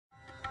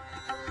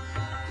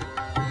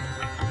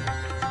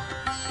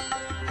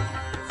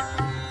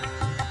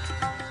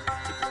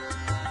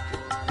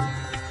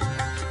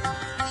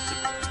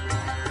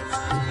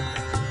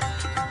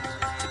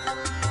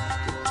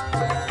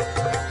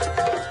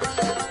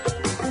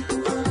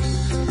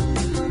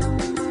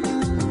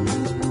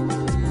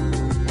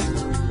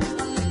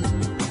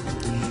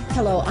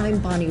Hello, I'm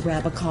Bonnie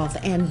Rabikoff,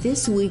 and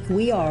this week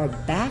we are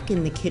back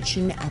in the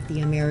kitchen at the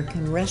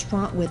American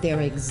Restaurant with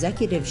their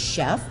executive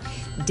chef,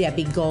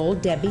 Debbie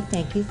Gold. Debbie,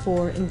 thank you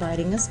for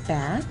inviting us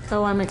back.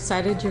 Oh, I'm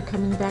excited you're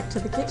coming back to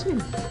the kitchen.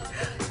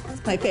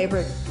 It's my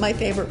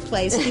favorite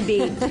place to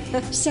be.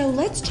 So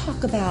let's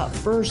talk about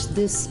first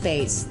this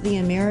space. The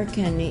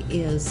American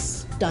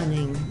is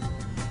stunning.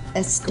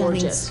 A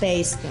stunning Gorgeous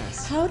space.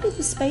 Yes. How did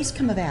the space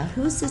come about?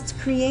 Who's its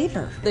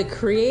creator? The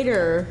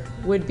creator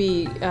would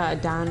be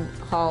Don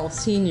Hall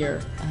Sr.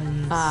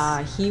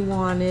 He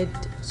wanted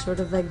sort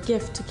of a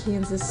gift to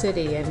Kansas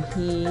City, and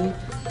he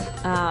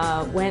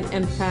went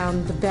and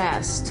found the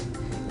best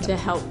to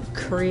help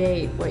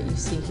create what you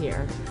see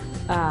here.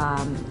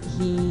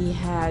 He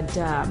had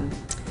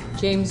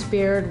James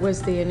Beard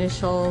was the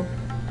initial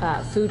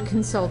food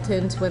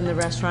consultant when the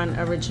restaurant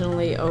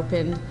originally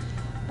opened.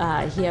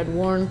 He had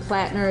Warren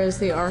Plattner as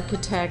the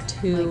architect,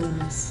 who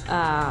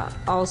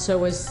also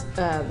was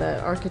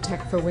the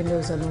architect for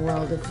Windows on the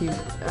World, if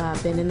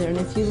you've been in there. And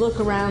if you look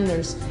around,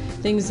 there's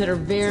things that are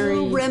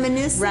very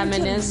reminiscent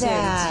of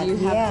that. You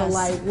have the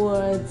light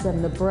woods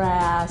and the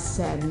brass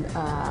and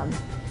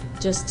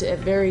just a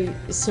very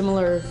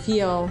similar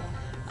feel.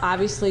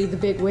 Obviously, the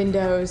big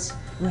windows.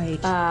 Right.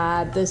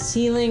 The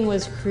ceiling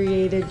was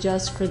created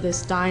just for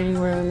this dining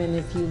room, and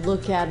if you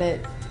look at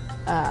it,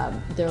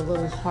 they're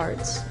little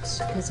hearts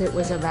because it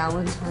was a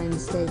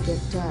Valentine's Day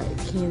gift at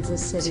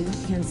Kansas City.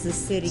 Kansas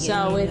City.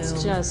 So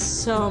it's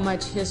just so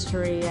much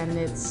history, and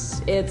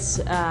it's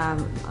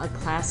a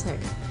classic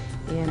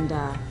and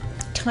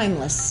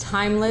timeless.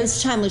 Timeless.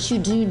 It's timeless.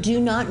 You do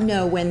not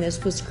know when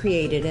this was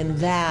created, and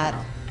that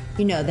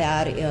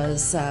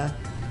is a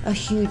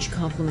huge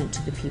compliment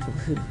to the people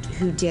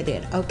who did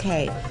it.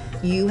 Okay,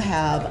 you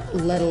have,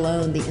 let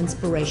alone the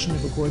inspiration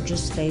of a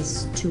gorgeous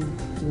space to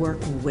work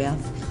with.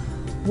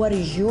 What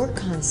is your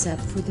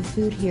concept for the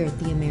food here at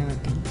the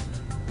American?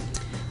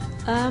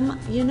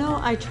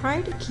 I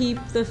try to keep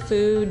the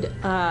food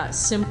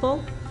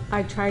simple.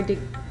 I try to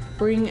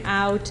bring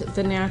out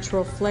the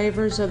natural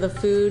flavors of the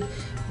food,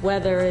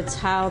 whether it's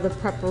how the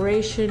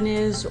preparation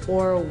is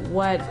or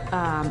what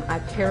I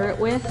pair it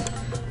with.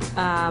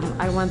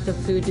 I want the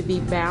food to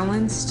be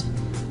balanced.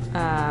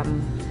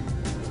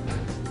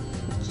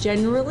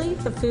 Generally,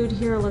 the food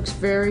here looks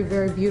very,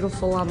 very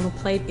beautiful on the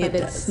plate, but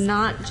it's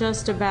not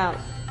just about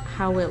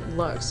how it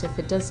looks. If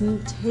it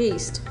doesn't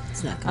taste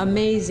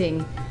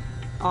amazing,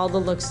 all the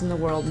looks in the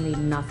world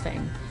mean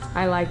nothing.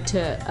 I like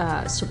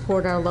to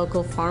support our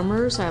local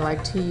farmers. I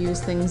like to use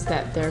things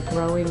that they're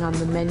growing on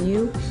the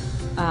menu.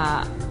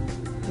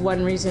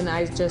 One reason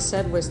I just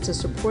said was to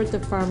support the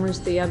farmers.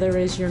 The other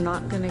is you're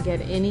not going to get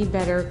any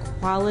better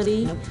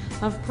quality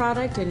of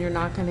product, and you're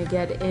not going to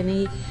get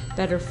any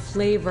better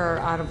flavor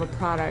out of a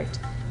product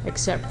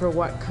except for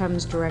what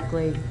comes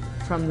directly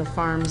from the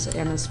farms,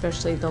 and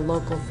especially the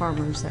local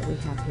farmers that we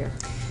have here.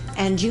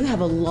 And you have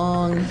a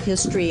long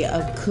history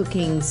of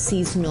cooking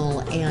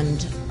seasonal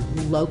and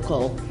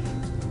local.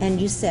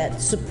 And you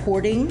said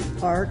supporting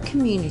our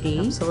community.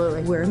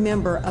 Absolutely. We're a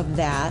member of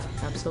that.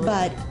 Absolutely.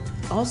 But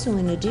also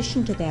in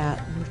addition to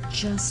that,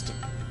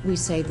 we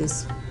say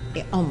this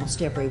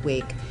almost every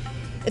week.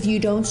 If you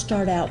don't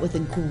start out with a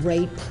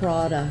great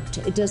product,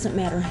 it doesn't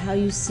matter how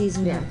you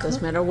season it. It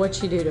doesn't matter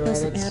what you do to it.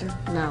 Doesn't matter.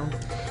 No.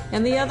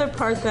 And the other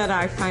part that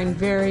I find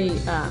very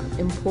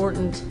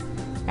important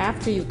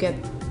after you get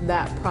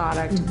that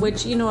product,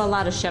 which, a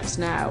lot of chefs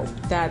know,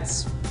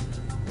 that's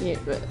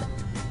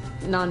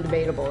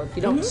non-debatable. If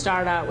you don't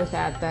start out with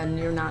that, then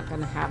you're not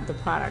going to have the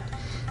product.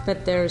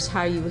 But there's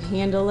how you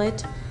handle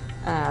it.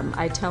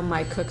 I tell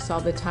my cooks all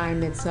the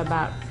time, it's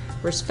about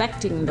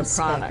respecting the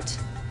product.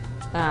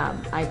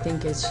 I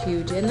think is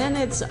huge. And then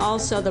it's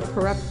also the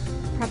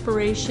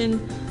preparation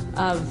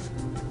of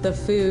the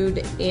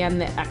food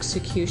and the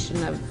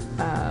execution of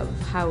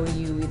how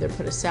you either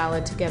put a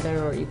salad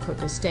together, or you cook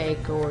a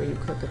steak, or you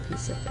cook a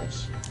piece of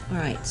fish. All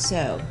right,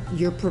 so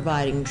you're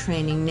providing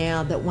training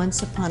now that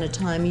once upon a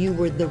time you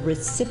were the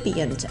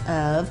recipient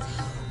of.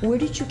 Where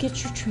did you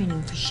get your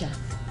training for chef?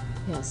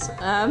 Yes.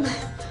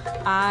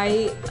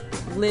 I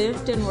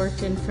lived and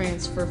worked in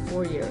France for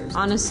 4 years.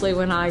 Honestly,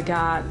 when I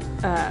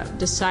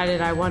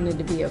decided I wanted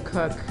to be a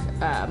cook,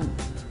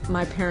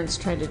 my parents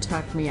tried to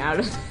talk me out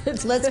of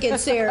it. Let's get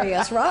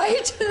serious,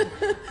 right?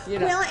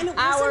 Well, and it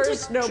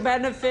hours, no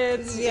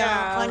benefits.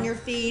 Yeah, on your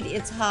feet,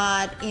 it's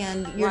hot,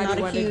 and you're not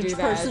a huge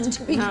person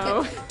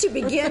to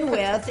begin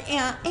with,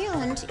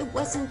 and it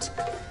wasn't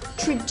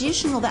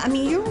traditional. I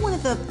mean, you're one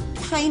of the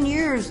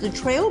pioneers, the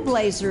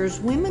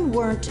trailblazers. Women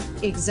weren't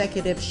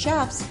executive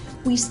chefs.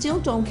 We still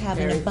don't have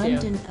an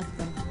abundance of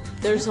them.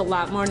 There's a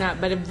lot more now,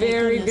 but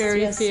very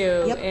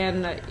few. Yep.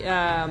 And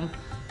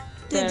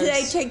did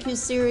they take you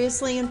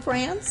seriously in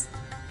France?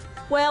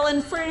 Well,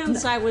 in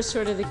France, I was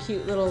sort of the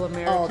cute little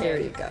American. Oh, there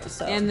you go.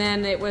 So. And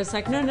then it was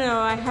like, no,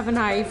 I have a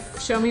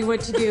knife. Show me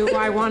what to do.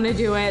 I want to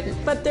do it.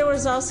 But there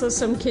was also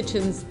some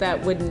kitchens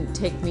that wouldn't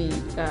take me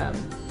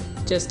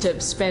just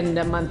to spend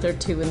a month or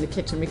two in the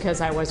kitchen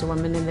because I was a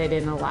woman and they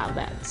didn't allow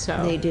that. So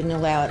they didn't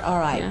allow it. All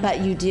right, Yeah.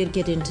 But you did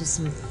get into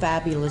some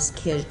fabulous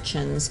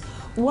kitchens.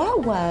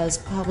 What was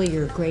probably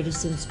your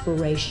greatest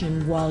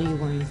inspiration while you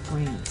were in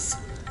France?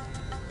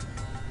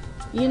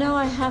 You know,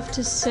 I have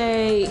to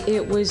say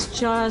it was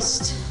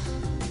just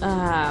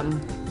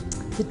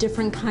the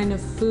different kind of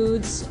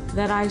foods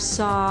that I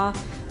saw,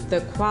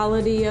 the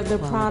quality of the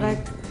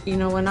product. You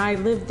know, when I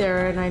lived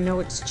there, and I know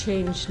it's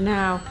changed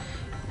now,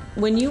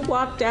 when you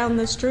walk down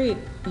the street,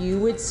 you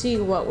would see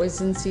what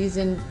was in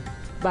season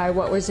by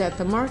what was at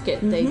the market.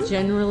 They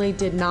generally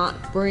did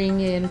not bring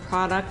in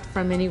product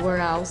from anywhere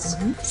else.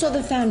 So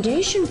the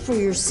foundation for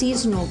your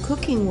seasonal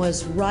cooking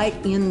was right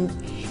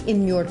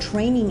in your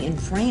training in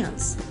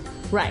France.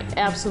 Right,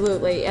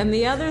 absolutely. And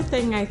the other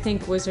thing I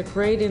think was a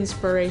great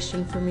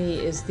inspiration for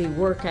me is the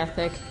work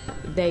ethic.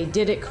 They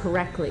did it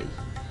correctly.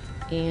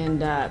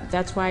 And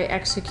that's why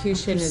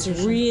execution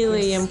is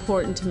really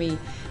important to me.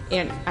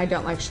 And I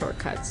don't like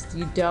shortcuts.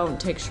 You don't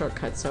take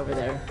shortcuts over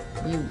there.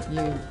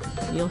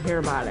 You'll hear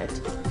about it.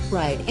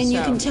 Right, and you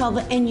can tell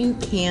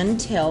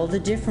the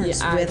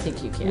difference I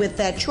think you can. with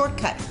that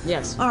shortcut.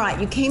 Yes. All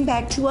right, you came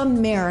back to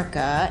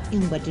America,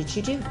 and what did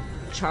you do?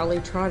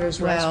 Charlie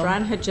Trotter's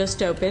restaurant had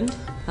just opened.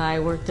 I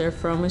worked there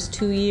for almost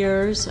 2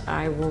 years.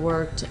 I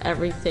worked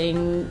every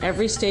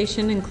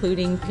station,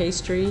 including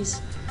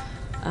pastries.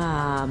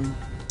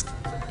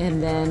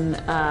 And then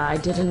I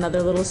did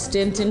another little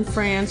stint in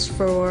France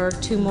for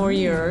 2 more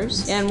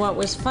years. And what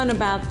was fun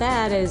about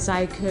that is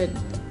I could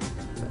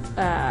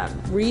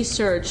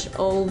research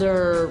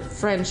older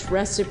French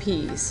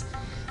recipes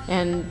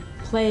and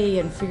play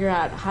and figure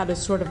out how to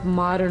sort of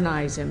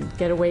modernize them,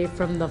 get away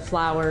from the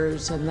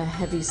flours and the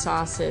heavy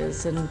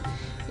sauces, and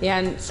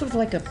sort of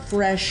like a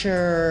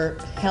fresher,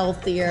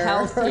 healthier.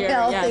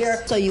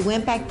 Yes. So you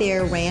went back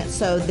there,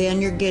 so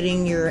then you're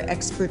getting your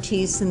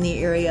expertise in the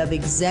area of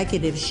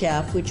executive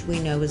chef, which we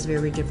know is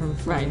very different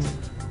from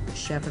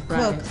chef or cook.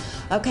 Right.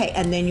 Okay,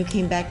 and then you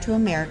came back to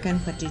America,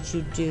 and what did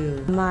you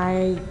do?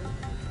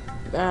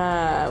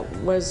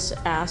 Was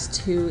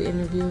asked to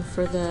interview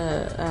for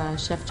the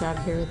chef job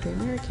here at the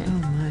American.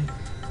 Oh my.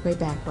 Way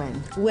back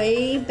when.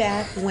 Way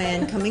back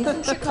when, coming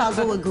from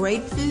Chicago, a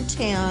great food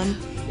town,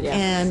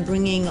 and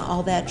bringing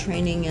all that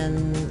training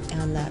and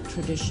that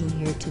tradition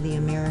here to the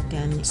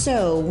American.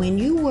 So when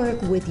you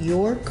work with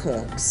your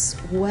cooks,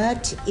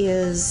 what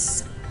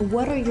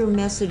are your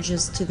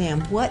messages to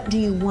them? What do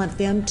you want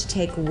them to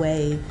take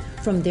away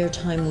from their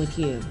time with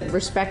you?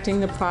 Respecting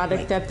the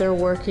product that they're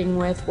working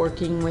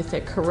with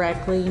it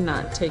correctly,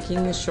 not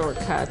taking the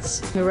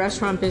shortcuts. The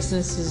restaurant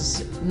business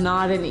is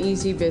not an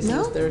easy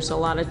business. No? There's a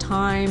lot of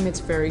time,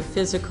 it's very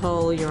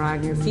physical, you're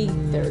on your feet,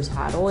 there's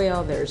hot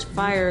oil, there's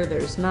fire,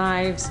 there's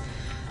knives.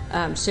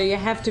 So you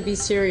have to be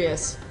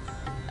serious.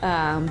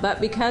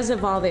 But because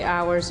of all the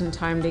hours and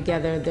time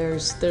together,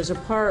 there's a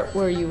part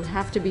where you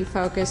have to be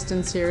focused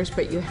and serious,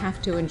 but you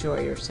have to enjoy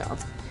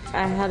yourself.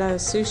 I had a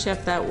sous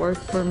chef that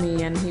worked for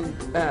me, and he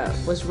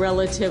was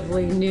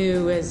relatively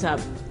new as a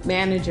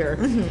manager.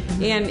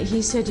 And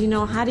he said, you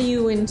know, how do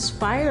you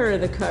inspire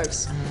the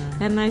cooks?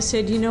 And I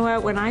said, you know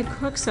what, when I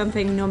cook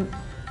something, no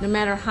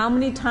matter how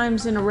many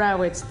times in a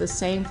row it's the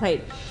same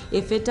plate,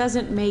 if it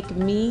doesn't make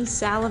me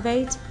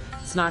salivate,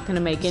 it's not going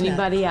to make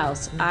anybody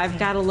else. I've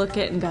got to look at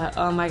it and go,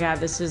 oh my God,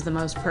 this is the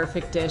most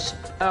perfect dish.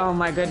 Oh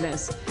my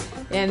goodness.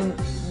 And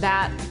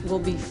that will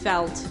be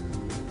felt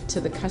to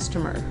the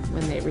customer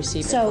when they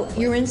receive it. So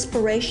your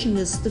inspiration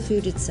is the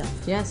food itself.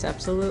 Yes,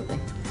 absolutely.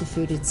 The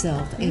food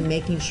itself, and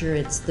making sure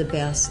it's the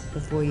best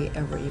before you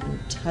ever even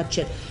touch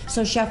it.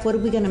 So Chef, what are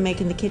we going to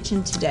make in the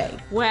kitchen today?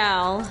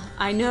 Well,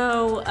 I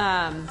know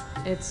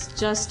it's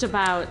just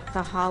about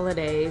the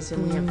holidays,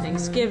 and we have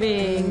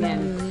Thanksgiving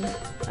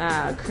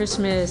and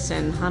Christmas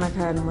and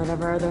Hanukkah and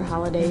whatever other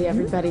holiday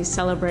everybody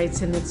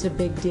celebrates, and it's a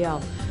big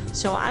deal.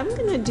 So I'm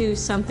going to do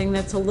something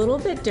that's a little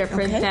bit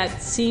different,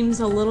 that seems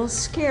a little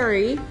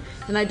scary,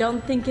 and I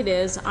don't think it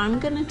is. I'm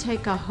going to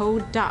take a hoe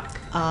duck,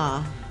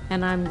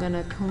 and I'm going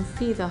to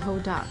confit the hoe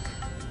duck.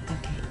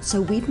 Okay, so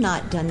we've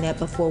not done that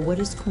before. What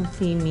does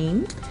confit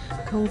mean?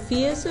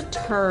 Confit is a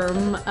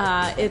term.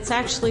 It's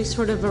actually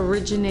sort of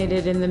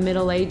originated in the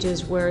Middle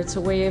Ages, where it's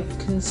a way of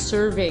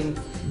conserving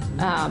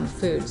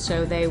food.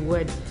 So they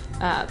would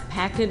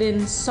pack it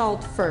in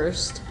salt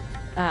first,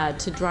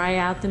 to dry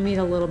out the meat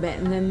a little bit,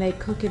 and then they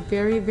cook it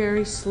very,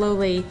 very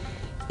slowly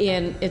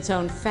in its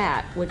own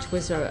fat, which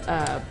was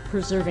a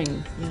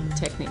preserving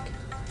technique.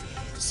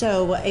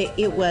 So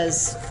it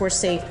was for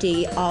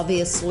safety,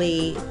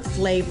 obviously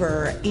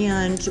flavor,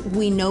 and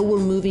we know we're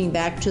moving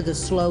back to the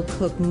slow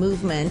cook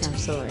movement.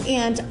 Absolutely.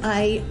 And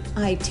I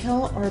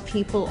tell our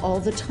people all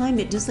the time,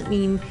 it doesn't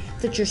mean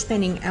that you're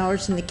spending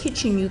hours in the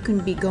kitchen. You can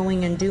be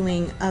going and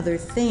doing other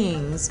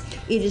things.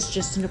 It is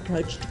just an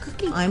approach to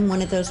cooking. I'm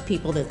one of those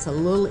people that's a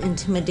little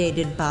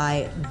intimidated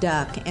by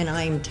duck, and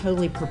I'm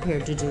totally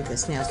prepared to do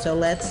this now. So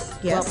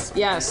let's, Well,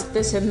 yes,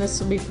 this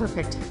will be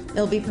perfect.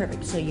 It'll be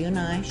perfect. So you and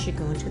I should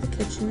go into the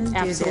kitchen and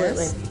Absolutely. do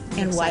this.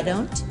 And why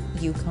don't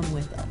you come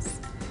with us?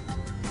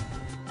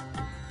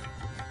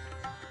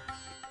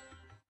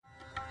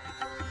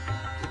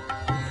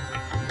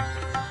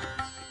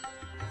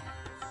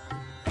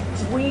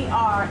 We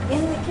are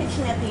in the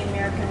kitchen at the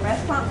American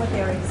Restaurant with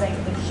our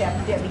executive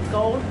chef, Debbie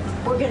Gold.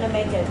 We're going to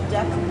make a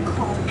duck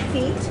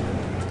confit.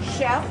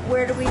 Chef,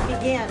 where do we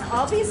begin?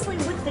 Obviously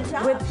with the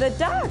duck. With the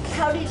duck.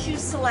 How did you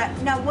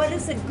select? Now, what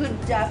does a good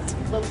duck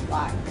look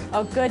like?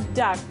 A good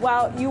duck.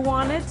 Well, you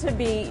want it to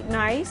be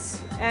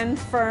nice and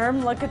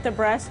firm. Look at the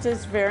breast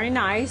is very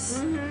nice.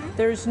 Mm-hmm.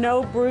 There's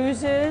no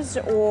bruises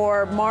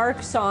or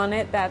marks on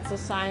it. That's a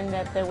sign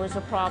that there was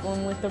a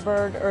problem with the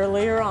bird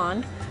earlier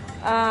on.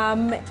 You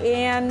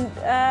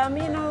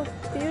know,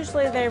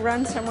 usually they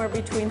run somewhere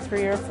between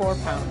 3 or 4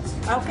 pounds.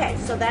 Okay,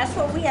 so that's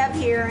what we have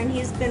here, and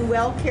he's been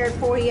well cared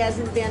for. He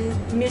hasn't been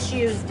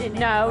misused in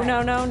No.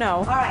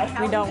 All right,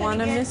 we don't want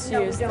to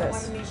misuse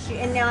this.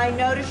 And now I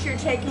notice you're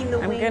taking the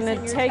wings. I'm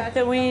going to take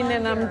the wing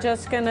and I'm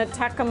just going to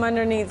tuck them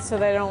underneath so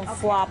they don't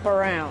flop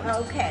around.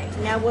 Okay,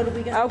 now what are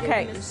we going to do?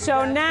 Okay,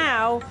 so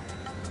now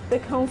the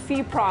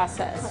confit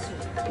process,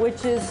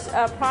 which is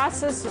a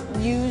process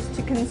used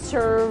to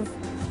conserve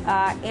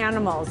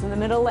animals. In the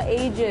Middle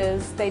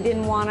Ages, they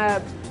didn't want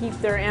to keep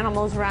their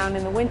animals around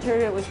in the winter.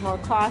 It was more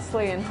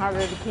costly and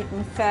harder to keep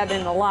them fed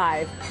and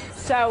alive.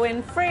 So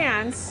in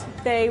France,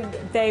 they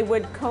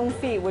would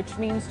confit, which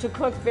means to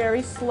cook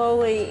very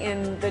slowly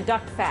in the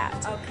duck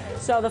fat. Okay.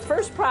 So the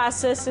first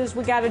process is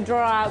we got to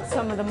draw out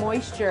some of the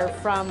moisture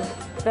from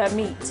the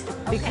meat,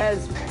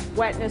 because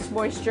wetness,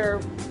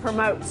 moisture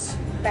promotes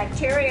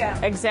bacteria.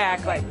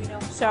 Exactly.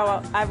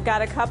 So I've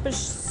got a cup of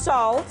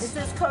salt. Is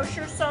this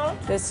kosher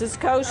salt? This is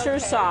kosher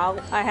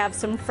salt. I have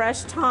some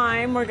fresh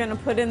thyme we're going to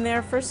put in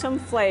there for some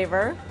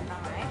flavor.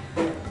 All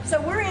right. So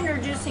we're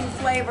introducing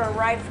flavor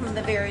right from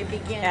the very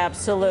beginning.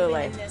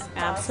 Absolutely. In this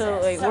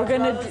Absolutely. So we're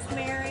going to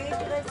rosemary,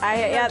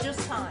 just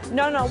thyme?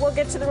 No, we'll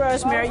get to the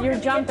rosemary. You're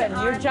jumping.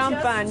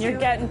 You're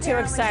getting too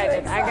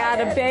excited. I got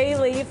a bay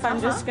leaf.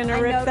 I'm just going to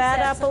rip that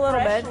up a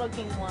little bit.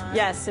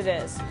 Yes, it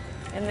is.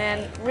 And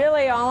then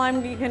really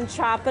you can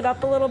chop it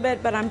up a little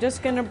bit, but I'm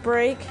just going to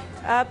break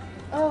up.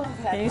 Oh,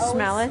 can you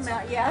smell it?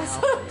 Yes,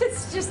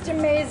 it's just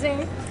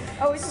amazing.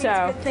 Always means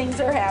good things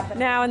are happening.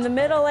 Now, in the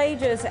Middle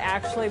Ages,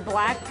 actually,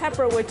 black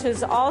pepper, which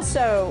is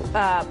also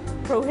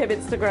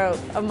prohibits the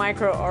growth of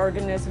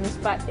microorganisms,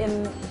 but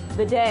in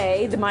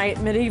the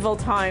medieval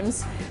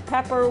times,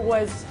 pepper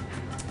was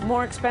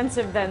more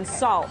expensive than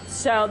salt.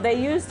 So they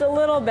used a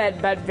little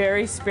bit, but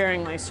very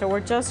sparingly. So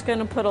we're just going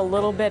to put a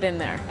little bit in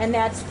there. And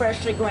that's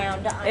freshly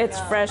ground? It's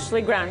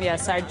freshly ground,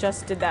 yes. I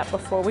just did that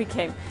before we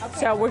came. Okay.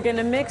 So we're going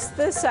to mix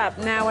this up.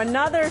 Now,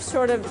 another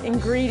sort of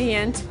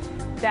ingredient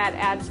that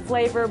adds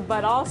flavor,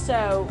 but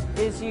also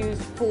is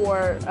used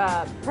for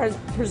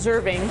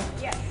preserving,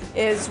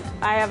 is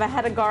I have a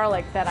head of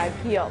garlic that I've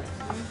peeled.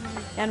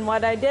 Mm-hmm. And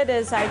what I did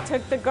is I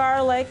took the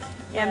garlic,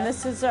 and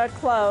this is a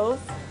clove,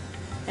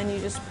 and you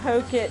just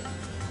poke it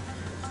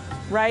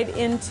right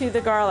into the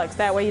garlic.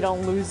 That way you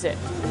don't lose it.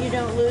 You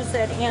don't lose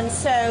it. And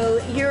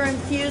so you're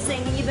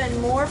infusing even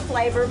more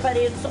flavor, but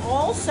it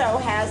also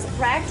has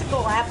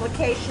practical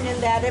application in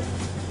that it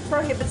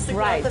prohibits the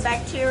growth of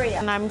bacteria.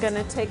 And I'm going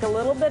to take a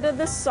little bit of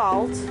the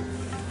salt.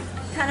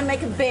 Kind of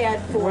make a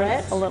bed for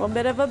it. A little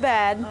bit of a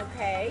bed.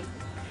 Okay.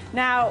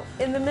 Now,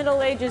 in the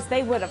Middle Ages,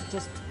 they would have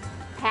just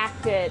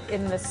packed it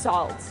in the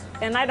salt.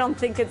 And I don't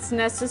think it's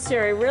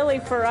necessary really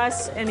for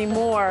us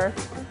anymore.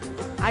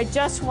 I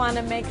just want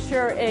to make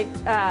sure it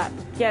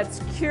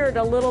gets cured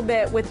a little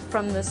bit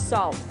from the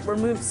salt.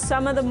 Remove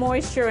some of the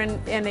moisture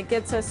and it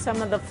gets us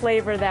some of the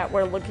flavor that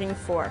we're looking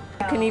for.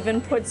 You can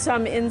even put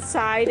some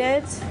inside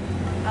it.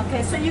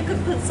 Okay, so you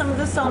could put some of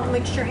the salt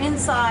mixture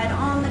inside,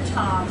 on the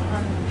top,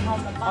 on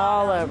the bottom.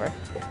 All over.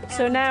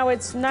 So now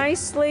it's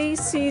nicely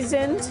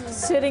seasoned,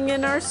 sitting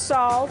in our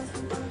salt.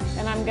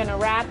 And I'm going to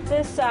wrap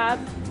this up.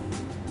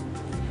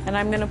 And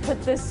I'm going to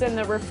put this in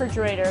the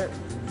refrigerator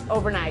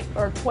overnight,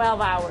 or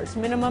 12 hours.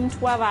 Minimum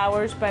 12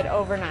 hours, but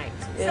overnight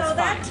is fine. So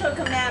that took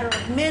a matter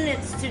of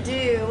minutes to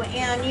do,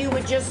 and you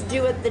would just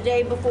do it the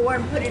day before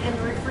and put it in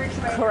the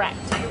refrigerator. Correct.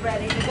 Until you're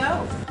ready to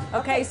go.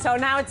 Okay, so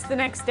now it's the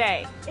next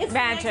day. It's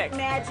magic.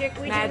 Magic.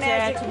 We do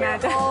magic here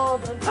all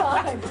the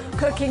time.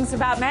 Cooking's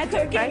about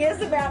magic, Cooking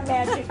is about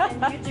magic,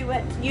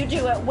 and you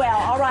do it well.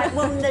 All right,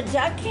 when the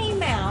duck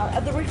came out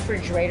of the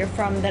refrigerator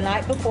from the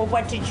night before,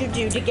 what did you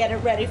do to get it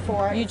ready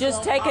for it? You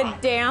just take a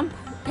damp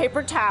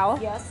paper towel,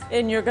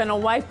 and you're going to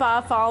wipe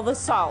off all the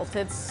salt.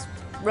 It's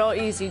real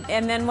easy.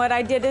 And then what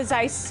I did is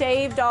I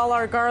saved all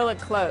our garlic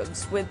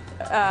cloves with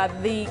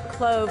the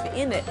clove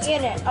in it.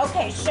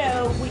 Okay,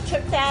 so we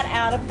took that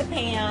out of the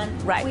pan.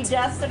 Right. We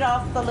dusted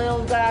off the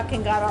little duck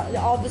and got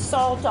all the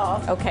salt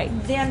off. Okay.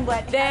 Then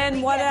what?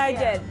 Then what I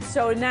did.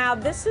 So now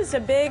this is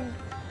a big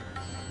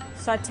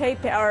saute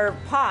or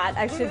pot,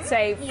 I should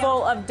say,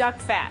 full of duck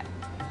fat.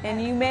 And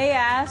you may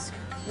ask,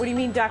 what do you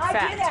mean duck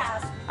fat? I did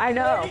ask. I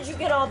know. Where did you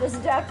get all this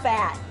duck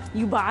fat?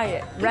 You buy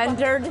it.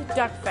 Rendered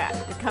duck fat.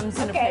 It comes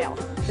in a pail.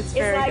 It's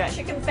very good. It's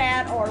like chicken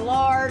fat or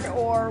lard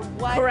or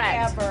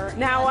whatever. Correct.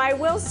 Now, I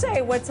will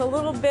say what's a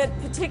little bit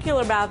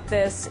particular about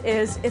this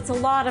is it's a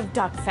lot of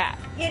duck fat.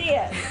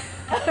 It is.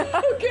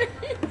 Okay.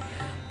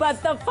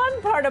 But the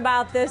fun part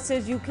about this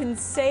is you can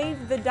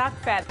save the duck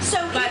fat. So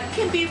it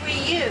can be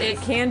reused.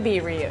 It can be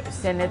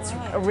reused, and it's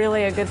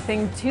really a good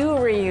thing to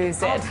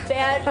reuse it. I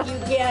bet you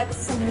get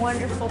some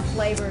wonderful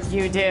flavors.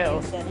 You do.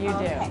 You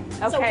Okay.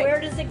 do. So where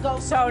does it go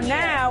So from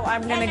now here?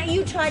 I'm gonna. And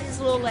you tied its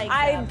little legs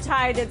I up.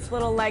 tied its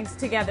little legs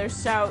together.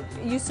 So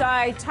you saw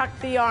I tucked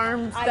the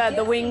arms, I did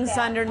the see wings that.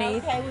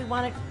 underneath. Okay, we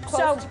want it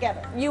close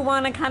together. You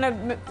want to kind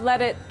of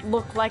let it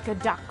look like a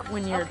duck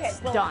when you're Okay,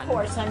 well, done. of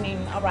course. I mean,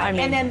 all right. I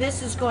mean, and then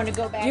this is going to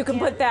go back You can in.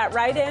 put that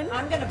right in.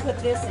 I'm going to put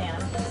this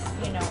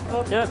in. You know.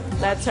 Oops, Yep,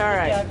 that's all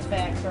right. Duck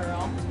fat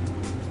girl.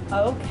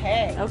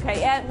 Okay.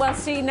 Okay, and well,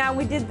 see, now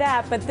we did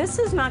that, but this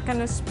is not going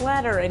to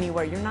splatter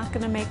anywhere. You're not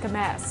going to make a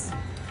mess.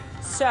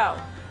 So,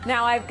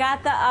 now I've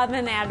got the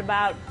oven at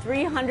about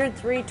 300,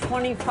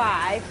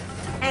 325.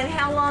 And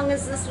how long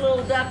is this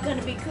little duck going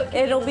to be cooking?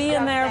 It'll this be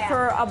in duck there fat?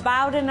 for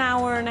about an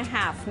hour and a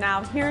half.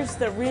 Now, here's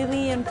the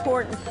really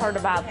important part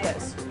about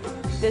this.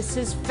 This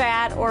is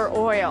fat or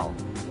oil.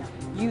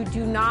 You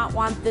do not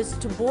want this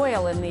to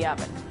boil in the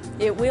oven.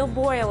 It will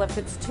boil if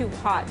it's too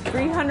hot.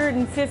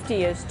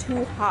 350 is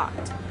too hot.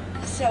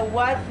 So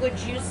what would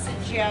you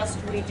suggest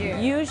we do?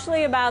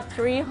 Usually about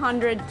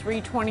 300,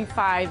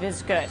 325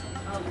 is good.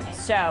 Okay.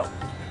 So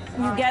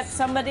you get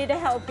somebody to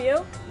help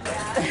you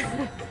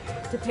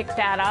to pick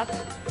that up.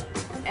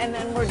 And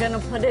then we're gonna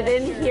put it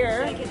in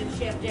here. Executive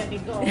Chef Debbie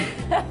Gold.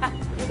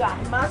 You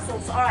got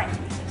muscles. All right.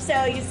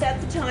 So you set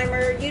the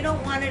timer. You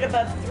don't want it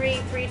above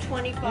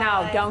 325.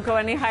 No, don't go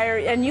any higher.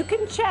 And you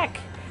can check.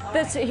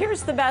 This.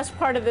 Here's the best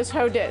part of this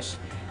whole dish.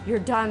 You're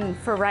done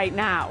for right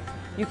now.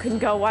 You can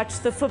go watch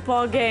the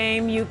football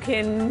game. You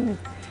can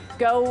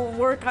go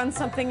work on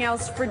something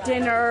else for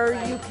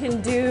dinner. You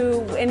can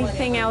do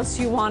anything else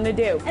you want to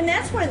do. And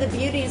that's one of the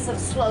beauties of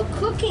slow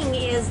cooking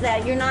is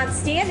that you're not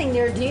standing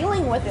there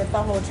dealing with it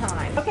the whole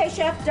time. Okay,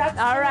 Chef, duck's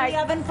All right. in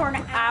the oven for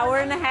an Hour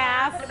and a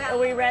half. at about Are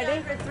we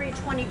ready? 300,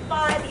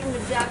 325 in the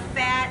duck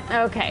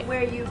fat. Okay.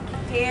 Where you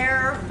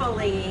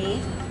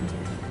carefully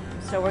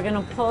So we're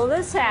gonna pull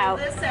this pull out.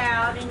 this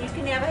out, and you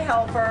can have a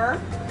helper.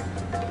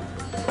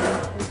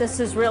 This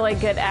is really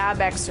good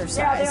ab exercise.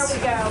 Yeah, there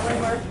we go.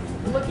 When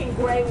we're looking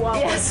great while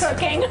Yes. we're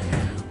cooking.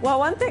 Well,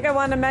 one thing I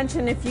want to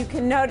mention, if you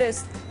can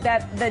notice,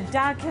 that the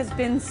duck has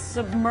been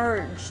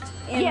submerged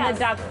in Yes. the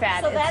duck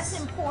fat. So It's- that's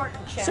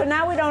important, Chef. So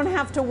now we don't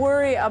have to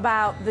worry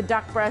about the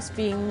duck breast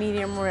being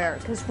medium rare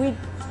because we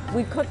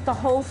cooked the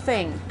whole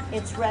thing.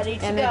 it's ready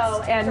to And go.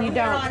 it's- and from you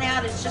here don't- on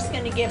out, it's just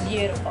going to get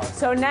beautiful.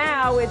 So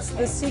now it's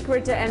the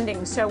secret to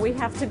ending. So we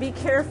have to be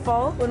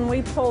careful when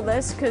we pull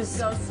this because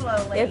Go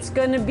slowly. it's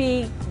going to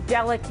be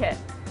delicate.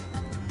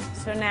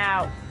 So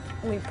now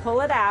we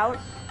pull it out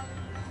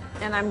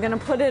and I'm going to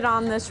put it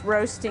on this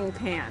roasting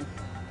pan.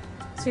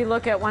 See,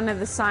 look at one of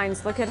the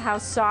signs. Look at how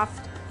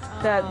soft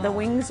the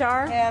wings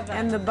are, heaven.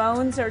 and the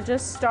bones are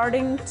just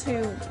starting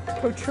to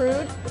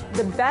protrude.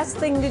 The best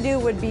thing to do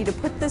would be to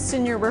put this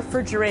in your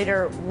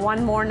refrigerator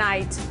one more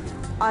night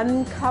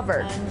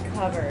uncovered.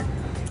 Uncovered.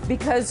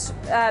 Because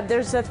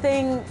there's a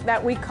thing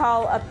that we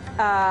call a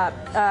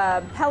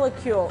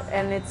pellicule,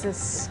 and it's a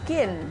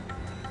skin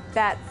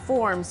that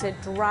forms. It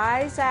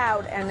dries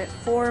out and it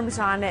forms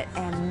on it,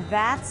 and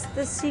that's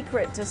the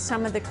secret to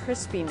some of the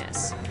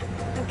crispiness.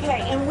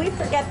 Okay, and we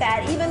forget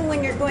that. Even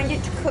when you're going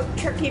to cook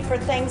turkey for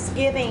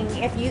Thanksgiving,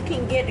 if you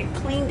can get it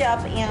cleaned up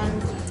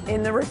and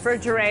In the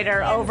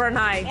refrigerator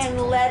overnight.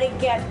 let it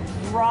get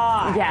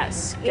dry.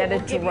 Yes, get will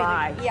it give you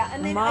dry. yeah,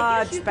 and then I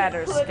Much guess you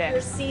better can put skin.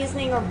 your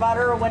seasoning or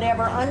butter or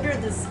whatever under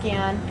the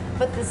skin,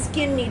 but the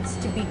skin needs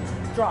to be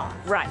dry.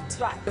 Right.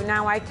 Right.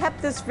 Now I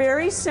kept this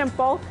very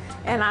simple,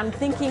 and I'm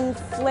thinking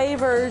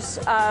flavors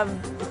of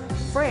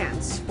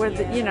France, where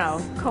the, you know,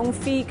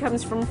 confit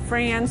comes from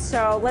France,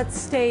 so let's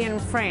stay in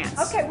France.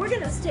 Okay, we're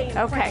going to stay in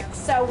Okay. France.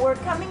 So we're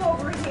coming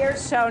over here.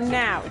 So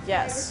now,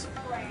 yes,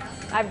 France.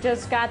 I've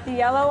just got the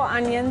yellow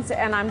onions,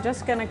 and I'm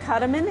just going to cut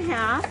them in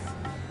half,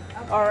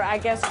 or I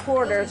guess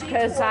quarters,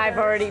 because I've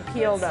already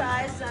peeled them.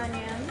 Good-sized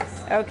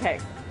onions. Okay,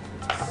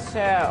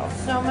 so.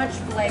 So much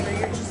flavor.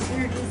 You're just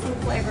introducing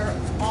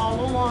flavor all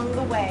along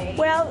the way.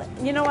 Well,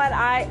 you know what?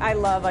 I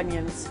love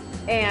onions,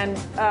 and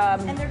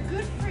And they're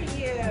good for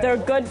you. they're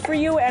good for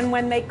you. And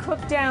when they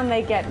cook down,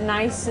 they get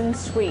nice and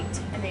sweet.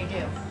 And they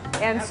do.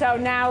 And so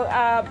now,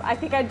 I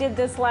think I did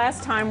this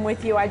last time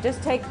with you. I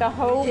just take the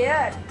whole did.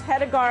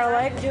 head of I've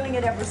garlic. been doing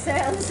it ever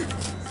since.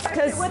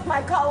 Especially 'Cause- with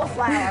my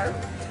cauliflower.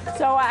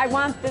 So I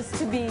want this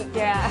to be,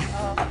 yeah.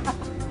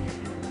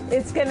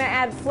 It's going to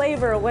add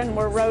flavor when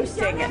we're You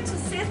roasting don't have it. to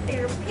sit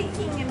there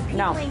picking and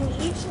No. peeling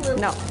each little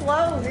No.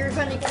 clove. You're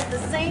going to get the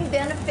same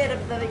benefit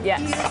of the Yes.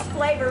 used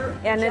flavor.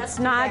 And just it's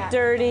with not that.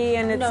 dirty,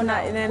 and it's No,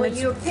 not. no. And then When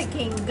it's you're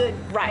picking good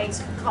Right,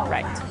 cauliflower.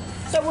 right.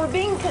 So we're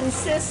being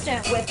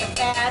consistent with the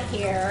fat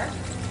here.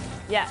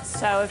 yes.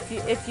 So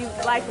if you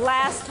like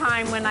last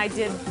time when I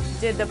did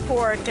the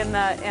pork and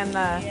the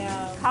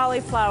Yeah.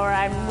 cauliflower,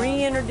 I'm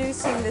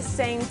reintroducing the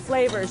same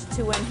flavors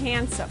to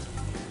enhance them.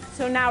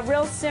 So now,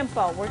 real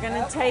simple, we're going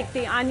to take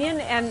the onion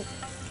and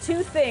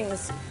two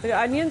things. The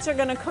onions are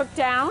going to cook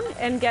down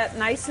and get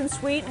nice and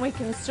sweet, and we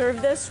can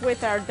serve this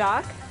with our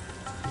duck.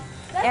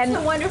 That's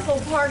the wonderful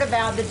part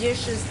about the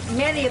dishes,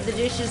 many of the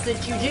dishes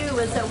that you do,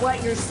 is that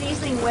what you're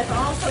seasoning with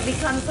also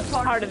becomes a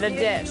part of the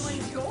dish you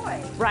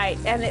enjoy. Right,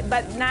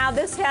 but now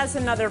this has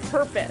another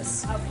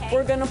purpose. Okay.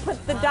 We're going to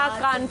put the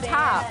duck on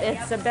top.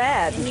 It's a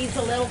bed. It needs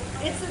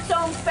it's its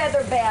own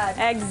feather bed.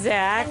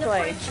 Exactly.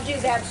 And the French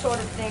do that sort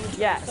of thing.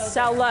 Yes,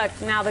 so look,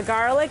 now the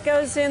garlic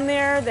goes in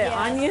there, the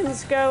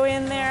onions go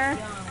in there.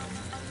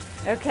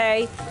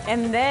 Okay,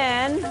 and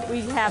then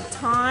we have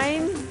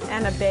thyme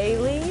and a bay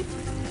leaf.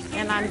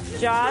 And I'm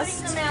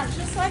just putting them out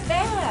just like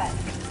that.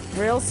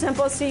 Real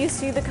simple. So you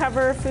see the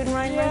cover of Food and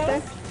Wine right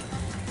there?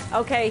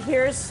 Okay,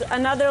 here's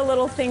another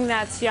little thing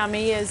that's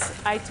yummy is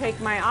I take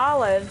my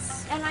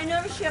olives. And I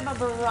notice you have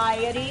a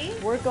variety.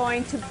 We're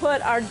going to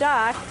put our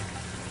duck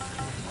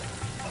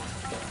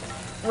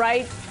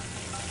right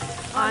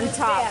on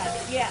top.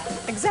 Bed.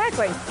 Yes.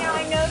 Exactly. Now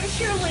I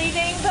notice you're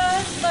leaving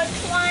the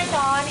twine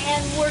on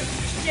and we're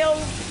still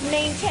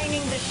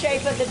maintaining the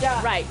shape of the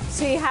duck. Right.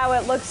 See how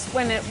it looks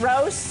when it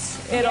roasts?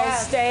 It'll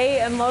stay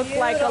and look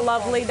like a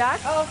lovely duck.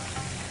 Oh.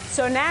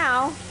 So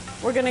now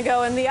we're going to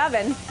go in the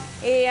oven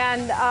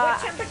and what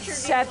temperature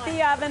set do you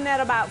the oven at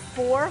about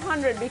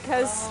 400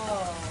 because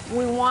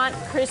we want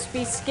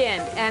crispy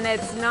skin. And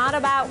it's not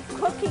about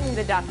cooking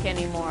the duck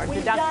anymore.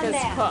 The duck is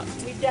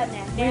cooked. We've done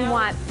that. We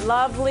want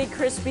lovely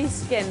crispy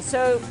skin.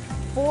 So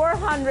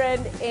 400,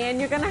 and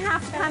you're going to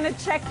have to kind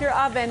of check your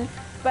oven,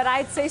 but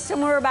I'd say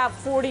somewhere about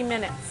 40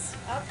 minutes.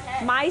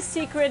 Okay. My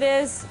secret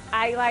is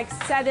I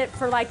set it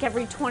for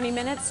every 20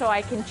 minutes so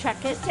I can check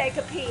it. Just take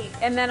a peek.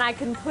 And then I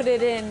can put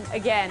it in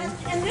again.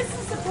 And this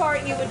is the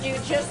part you would do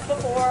just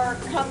before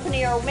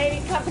company, or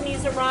maybe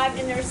company's arrived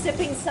and they're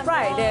sipping some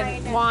wine.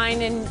 And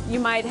wine, and you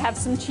might have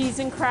some cheese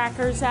and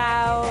crackers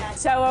out.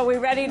 So are we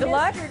ready to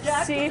look?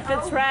 See if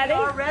it's ready? We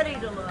are ready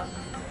to look.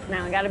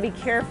 Now I gotta be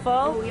careful.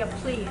 Oh yeah,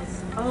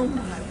 please. Oh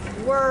my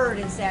word,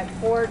 is that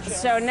gorgeous.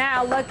 So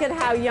now look at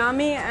how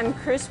yummy and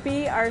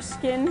crispy our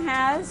skin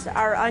has.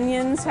 Our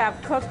onions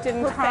have cooked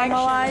and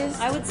caramelized.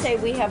 I would say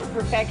we have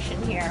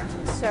perfection here.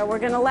 So we're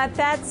gonna let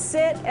that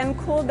sit and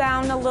cool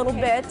down a little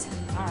bit.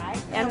 All right.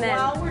 And then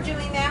while we're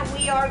doing that,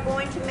 we are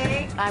going to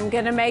make... I'm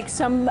gonna make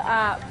some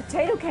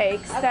potato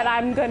cakes that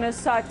I'm gonna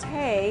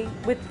saute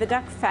with the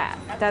duck fat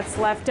that's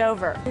left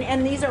over.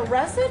 And these are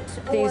russet?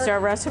 These are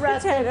russet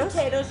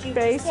potatoes. You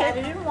just add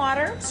it in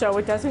water. So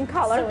it doesn't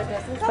color.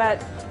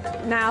 But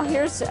now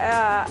here's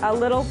a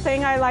little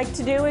thing I like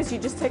to do is you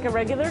just take a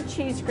regular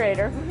cheese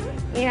grater,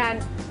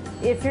 and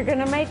if you're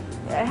gonna make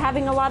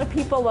having a lot of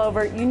people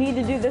over, you need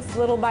to do this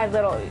little by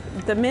little.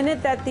 The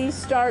minute that these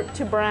start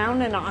to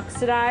brown and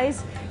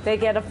oxidize, they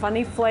get a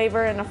funny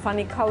flavor and a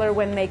funny color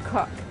when they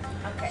cook.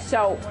 Okay.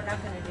 So we're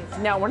not gonna do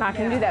that. No, we're not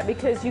gonna do that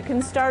because you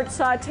can start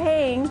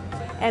sauteing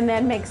and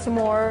then make some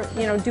more,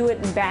 do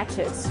it in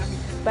batches.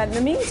 But in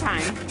the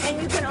meantime...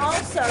 And you can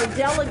also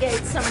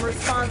delegate some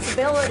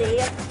responsibility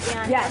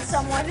and have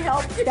someone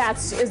help you.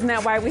 Isn't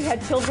that why we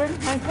had children?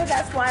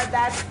 That's why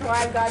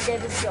God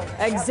gave us children.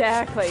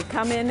 Exactly. Yep.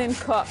 Come in and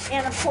cook.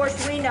 And of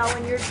course we know,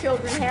 and your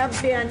children have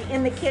been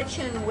in the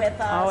kitchen with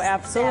us. Oh,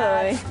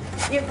 absolutely.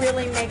 It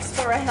really makes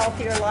for a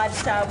healthier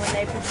lifestyle when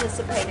they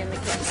participate in the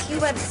kitchen. You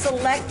have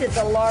selected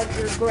the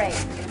larger grape.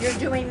 You're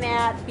doing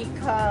that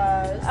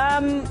because...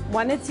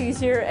 one, it's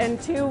easier,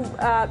 and two,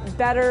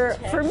 better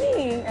for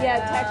me.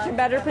 Texture,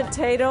 better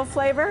potato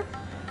flavor.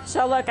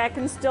 So look, I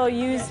can still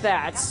use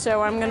that.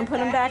 So I'm going to put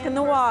them back in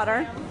the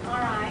water. All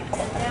right.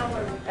 And now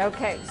we're...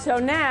 Okay. So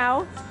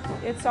now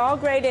it's all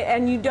grated,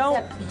 and you don't...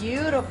 That's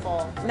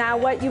beautiful. Now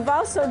what you've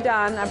also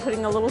done, I'm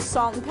putting a little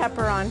salt and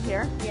pepper on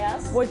here.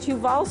 Yes. What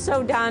you've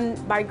also done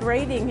by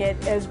grating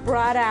it is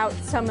brought out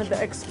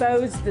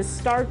exposed the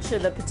starch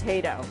of the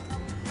potato.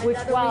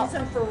 Another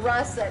reason for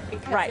russet,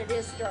 because it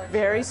is starchy.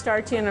 Very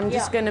starchy, and I'm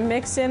just going to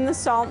mix in the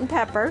salt and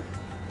pepper.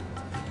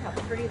 How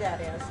pretty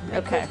that is.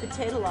 Okay.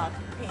 Potato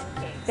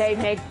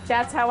pancakes.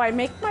 That's how I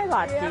make my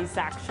latkes,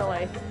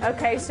 actually.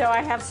 Okay, so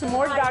I have some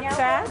more duck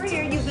fat. Over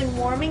here, you've been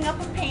warming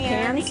up a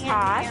pan. Pan's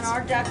hot. And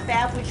our duck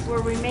fat, which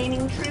we're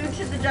remaining true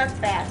to the duck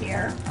fat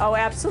here. Oh,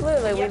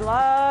 absolutely. We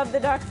love the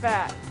duck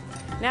fat.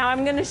 Now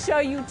I'm going to show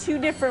you two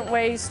different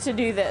ways to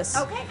do this.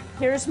 Okay.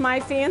 Here's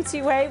my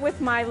fancy way with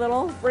my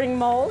little ring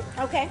mold.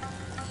 Okay.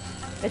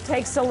 It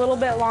takes a little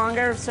bit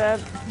longer, so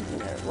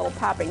a little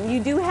popping.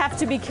 You do have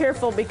to be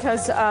careful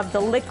because of the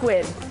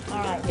liquid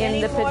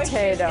in the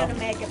potato. It's going to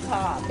make it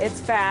pop. It's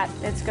fat.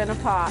 It's going to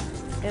pop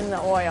in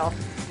the oil.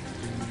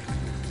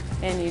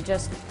 And you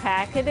just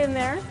pack it in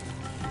there.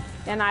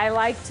 And I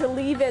like to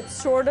leave it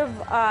sort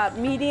of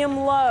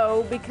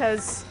medium-low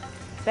because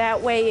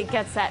that way it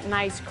gets that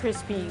nice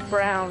crispy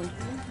brown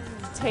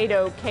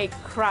potato cake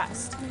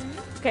crust.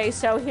 Okay,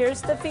 so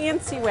here's the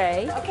fancy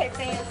way. Okay,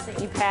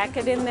 fancy. You pack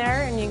it in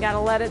there and you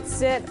gotta let it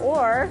sit,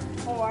 or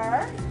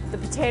the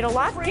potato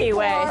latke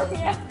way.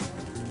 Yeah.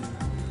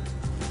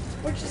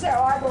 Which is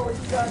how I've always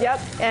done it. Yep,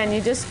 and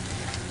you just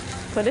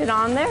put it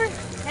on there.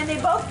 And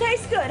they both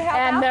taste good. How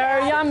about and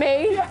they're that?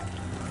 yummy. Yeah.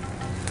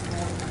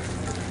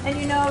 And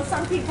you know,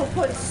 some people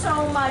put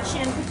so much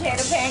in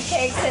potato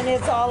pancakes and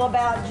it's all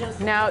about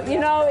just... Now, you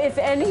know, if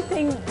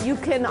anything, you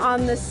can,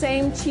 on the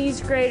same cheese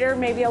grater,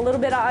 maybe a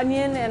little bit of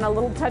onion and a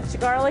little touch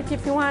of garlic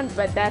if you want,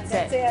 but that's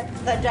it.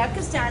 The duck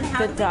is done.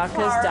 How do we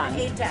carve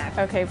a duck?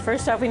 Okay,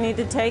 first off, we need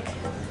to take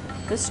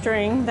the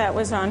string that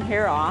was on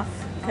here off,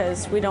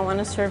 because we don't want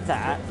to serve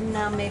that.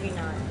 No, maybe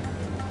not.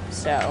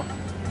 So.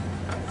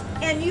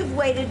 And you've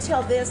waited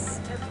till this...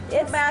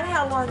 It's about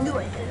how long?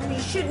 You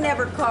should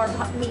never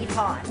carve meat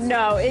hot.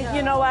 No,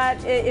 you know what?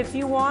 If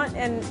you want,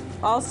 and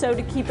also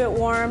to keep it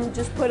warm,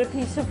 just put a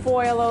piece of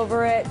foil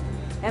over it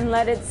and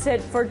let it sit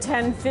for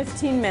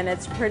 10-15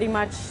 minutes. Pretty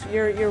much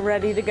you're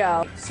ready to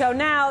go. So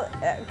now,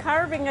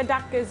 carving a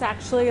duck is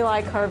actually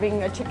like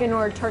carving a chicken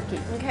or a turkey.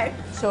 Okay.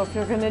 So if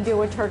you're going to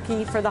do a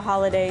turkey for the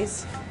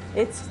holidays,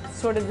 it's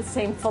sort of the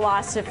same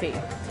philosophy.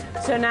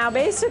 So now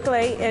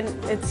basically,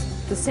 it's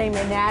the same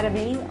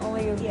anatomy,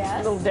 only a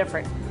little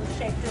different.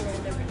 Shaped a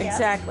little different. Yes.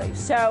 Exactly.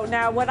 So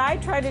now what I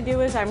try to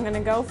do is I'm going to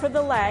go for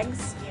the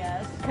legs.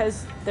 Yes.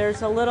 Because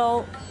there's a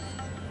little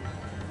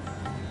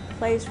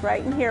place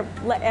right in here,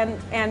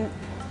 and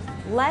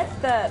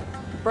let the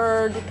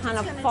bird kind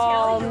of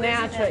fall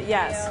naturally.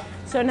 Yes. Yeah.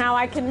 So now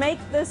I can make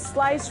this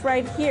slice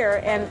right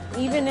here, and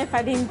even if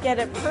I didn't get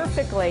it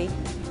perfectly,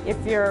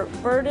 if your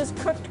bird is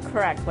cooked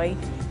correctly,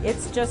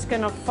 it's just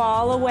going to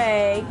fall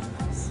away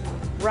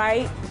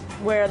right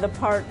where the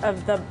part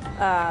of the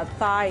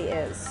thigh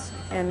is.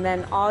 And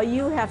then all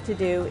you have to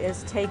do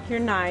is take your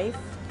knife,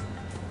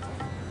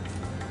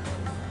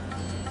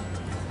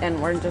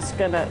 and we're just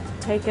going to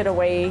take it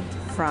away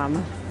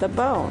from the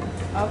bone.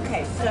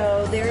 Okay,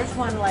 so there's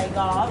one leg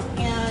off,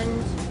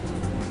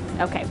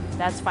 and... Okay,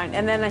 that's fine.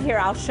 And then here,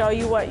 I'll show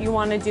you what you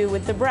want to do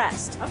with the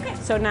breast. Okay.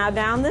 So now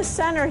down the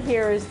center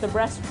here is the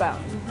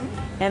breastbone.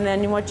 And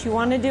then what you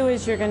want to do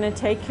is you're going to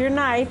take your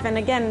knife, and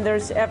again,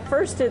 at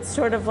first it's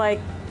sort of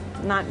like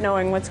not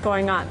knowing what's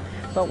going on.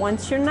 But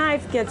once your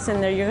knife gets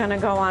in there, you're going to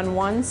go on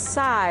one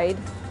side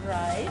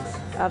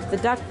of the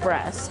duck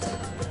breast.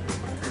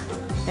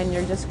 And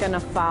you're just going to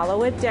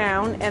follow it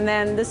down. And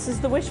then this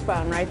is the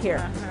wishbone right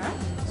here.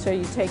 So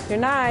you take your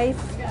knife.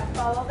 You're going to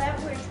follow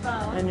that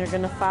wishbone. And you're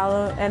going to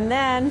follow. And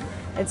then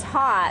it's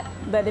hot,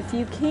 but if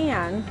you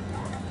can,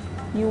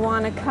 you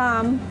want to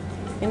come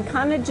and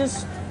kind of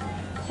just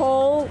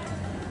pull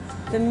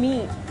the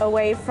meat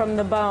away from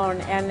the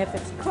bone. And if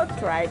it's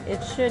cooked right,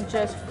 it should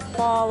just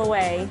fall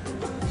away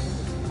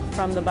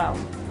from the bone.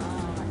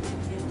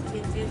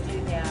 It did do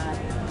that.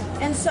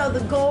 And so the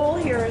goal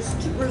here is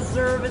to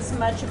preserve as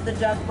much of the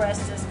duck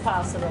breast as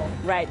possible.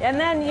 Right, and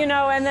then, you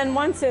know, and then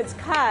once it's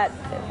cut,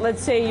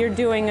 let's say you're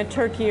doing a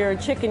turkey or a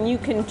chicken, you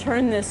can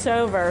turn this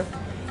over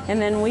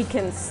and then we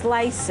can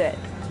slice it.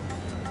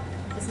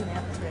 Isn't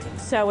that pretty?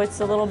 So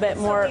it's a little bit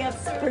more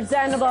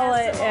presentable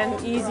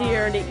and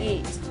easier to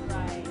eat.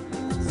 Right.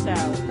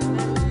 So.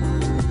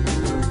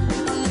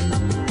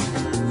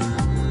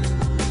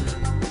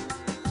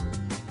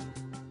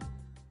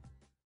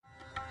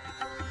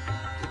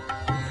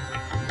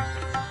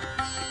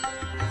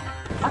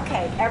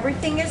 Okay,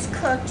 everything is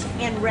cooked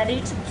and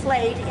ready to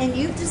plate, and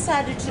you've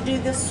decided to do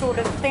this sort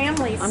of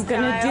family style. I'm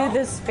going to do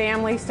this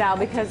family style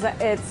because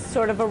it's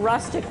sort of a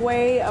rustic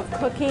way of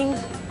cooking.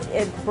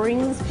 It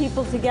brings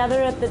people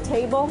together at the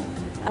table.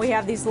 We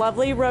have these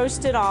lovely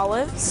roasted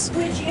olives.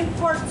 Which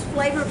imparts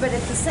flavor, but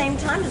at the same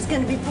time is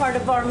going to be part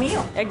of our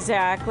meal.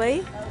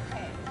 Exactly.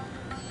 Okay.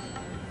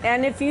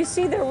 And if you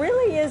see, there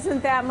really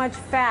isn't that much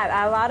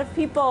fat. A lot of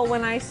people,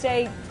 when I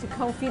say to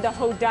confit the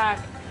whole duck,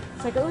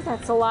 it's like, oh,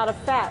 that's a lot of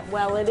fat.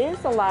 Well, it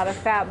is a lot of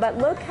fat, but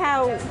look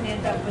how. It doesn't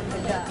end up with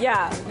the duck.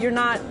 Yeah, you're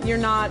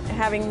not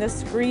having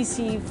this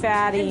greasy,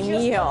 fatty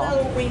meal. And just a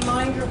little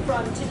reminder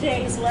from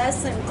today's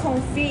lesson: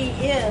 confit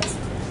is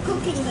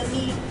cooking the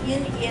meat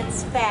in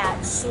its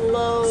fat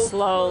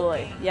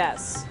slowly.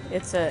 Yes,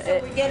 it's a. So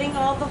we're getting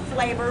all the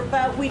flavor,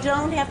 but we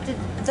don't have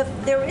to.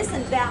 There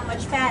isn't that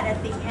much fat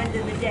at the end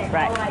of the day.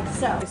 Right. All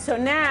right. So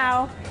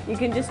now you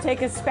can just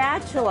take a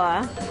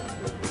spatula,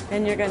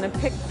 and you're going to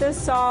pick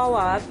this all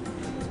up.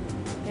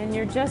 And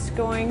you're just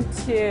going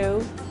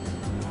to...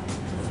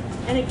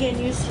 And again,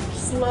 you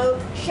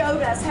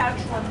showed us how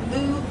to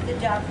remove the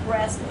duck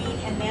breast meat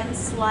and then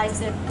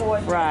slice it for...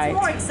 Right. It's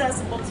more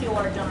accessible to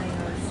our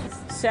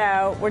diners.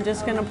 So we're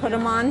just going to put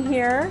them on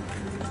here.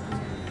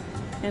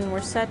 And we're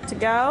set to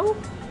go.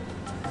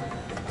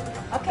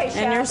 Okay, Chef.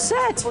 And you're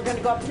set. We're going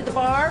to go up to the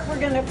bar. We're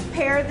going to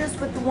pair this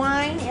with the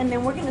wine, and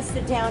then we're going to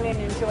sit down and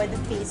enjoy the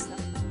feast.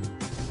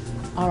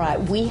 All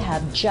right, we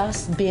have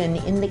just been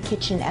in the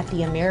kitchen at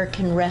the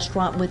American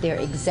restaurant with their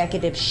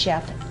executive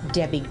chef,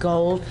 Debbie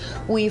Gold.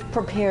 We've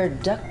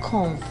prepared duck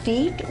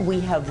confit. We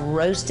have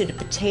roasted a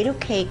potato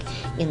cake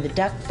in the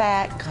duck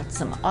fat, got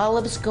some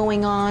olives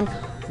going on.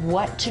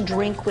 What to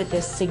drink with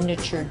this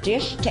signature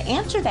dish? To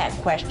answer that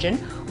question,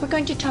 we're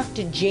going to talk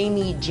to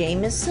Jamie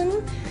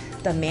Jamison,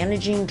 the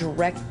managing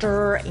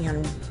director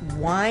and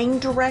wine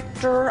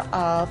director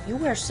of, you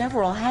wear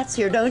several hats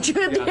here, don't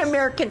you, at the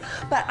American,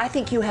 but I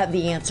think you have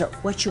the answer.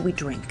 What should we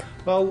drink?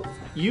 Well,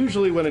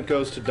 usually when it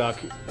goes to duck,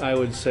 I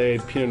would say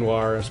Pinot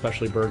Noir,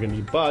 especially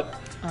Burgundy, but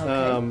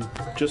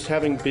just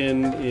having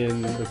been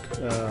in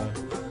the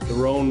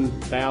Rhone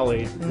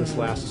Valley this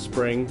last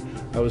spring,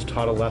 I was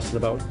taught a lesson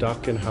about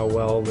duck and how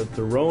well that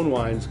the Rhone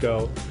wines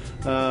go.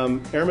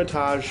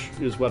 Hermitage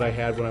is what I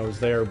had when I was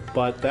there,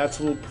 but that's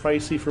a little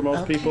pricey for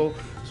most people,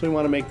 so we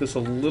want to make this a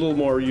little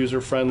more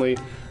user-friendly.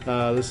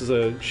 This is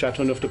a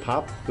Chateauneuf de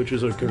Pape, which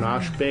is a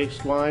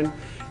Grenache-based wine.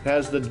 It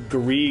has the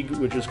garrigue,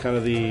 which is kind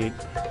of the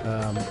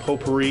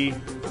potpourri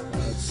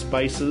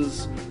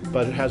spices,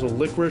 but it has a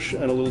licorice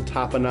and a little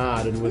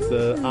tapenade, and with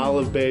the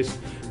olive base,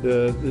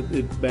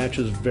 it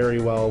matches very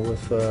well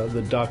with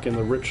the duck and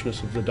the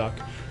richness of the duck.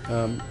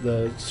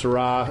 The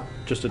Syrah,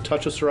 just a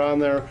touch of Syrah in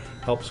there,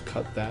 helps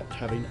cut that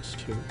heaviness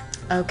too.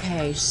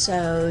 Okay,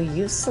 so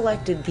you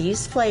selected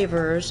these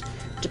flavors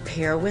to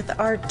pair with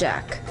our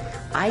duck.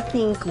 I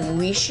think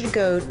we should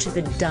go to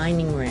the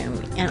dining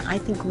room, and I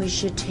think we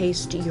should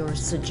taste your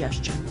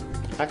suggestion.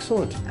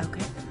 Excellent.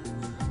 Okay.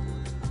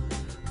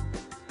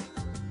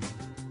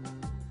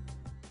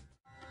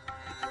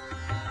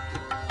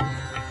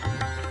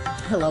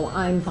 Hello,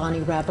 I'm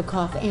Bonnie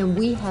Rabikoff, and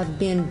we have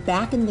been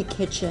back in the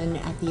kitchen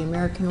at the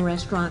American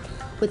restaurant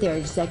with their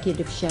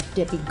executive chef,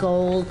 Debbie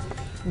Gold.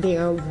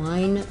 Their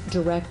wine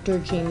director,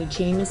 Jamie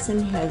Jameson,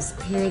 has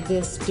paired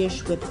this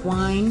dish with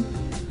wine.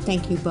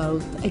 Thank you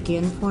both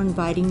again for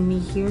inviting me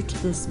here to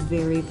this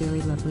very,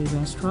 very lovely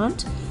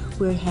restaurant.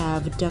 We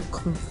have duck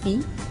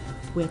confit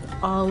with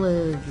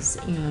olives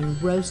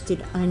and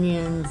roasted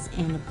onions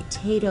and a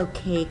potato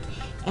cake.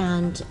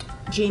 And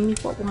Jamie,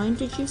 what wine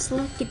did you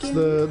select again?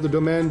 It's the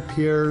Domaine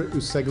Pierre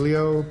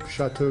Useglio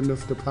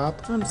Chateauneuf de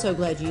Pape. I'm so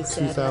glad you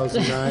said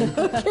 2009.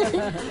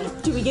 Okay.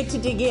 Do we get to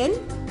dig in?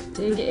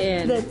 Dig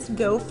in. Let's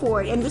go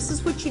for it. And this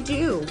is what you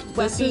do.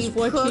 This is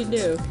what you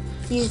do.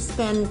 You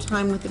spend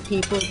time with the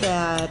people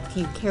that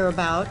you care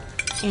about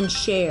and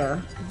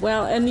share.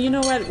 Well, and you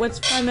know what? What's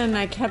fun, and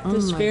I kept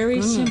this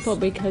very simple,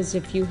 because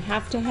if you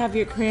have to have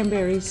your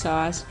cranberry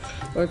sauce,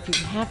 or if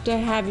you have to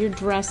have your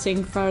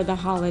dressing for the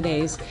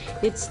holidays,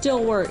 it'll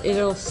still work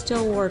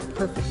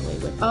perfectly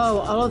with this. Oh,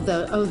 all of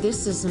the,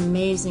 this is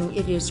amazing.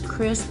 It is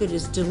crisp, it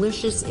is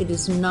delicious, it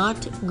is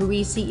not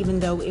greasy, even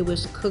though it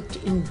was cooked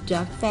in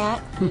duck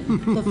fat.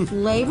 The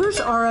flavors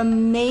are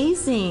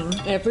amazing.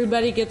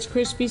 Everybody gets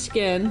crispy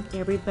skin.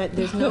 Everybody,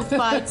 there's no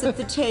fights at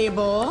the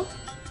table.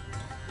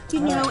 You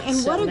know, and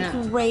so what a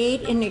now.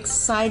 great and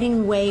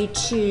exciting way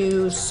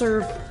to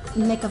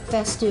make a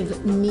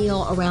festive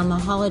meal around the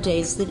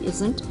holidays that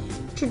isn't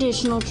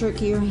traditional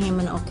turkey or ham.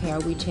 And okay, are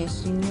we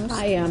tasting this?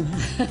 I am.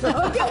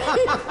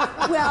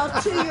 Well,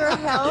 to your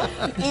health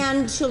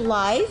and to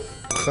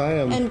life. I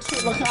am. And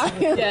to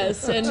life.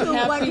 Yes, and to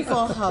a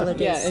wonderful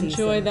holiday Yeah, season.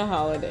 enjoy the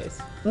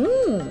holidays.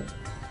 Mm.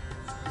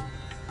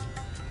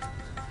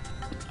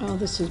 Oh,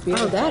 this is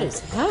beautiful. Oh, that is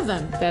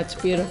heaven. That's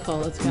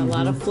beautiful. It's got a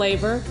lot of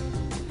flavor.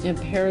 It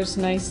pairs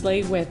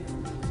nicely with,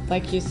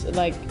 like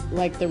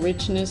the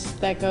richness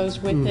that goes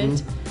with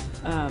it.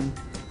 I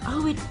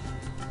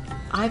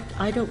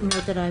don't know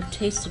that I've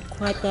tasted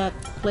quite that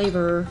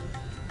flavor.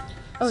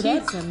 Oh, See,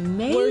 that's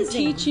amazing. We're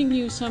teaching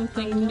you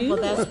something new.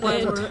 Well, that's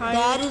why the that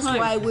entire is time.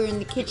 why we're in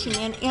the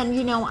kitchen. And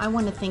you know, I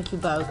want to thank you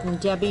both, and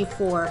Debbie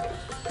for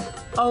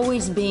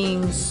always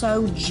being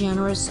so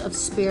generous of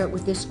spirit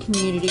with this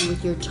community,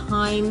 with your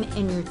time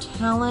and your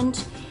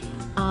talent,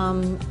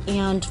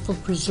 and for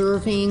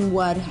preserving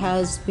what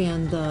has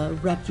been the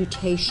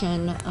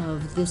reputation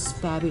of this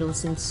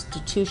fabulous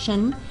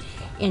institution.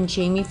 And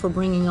Jamie, for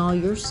bringing all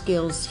your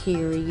skills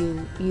here.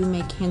 You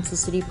make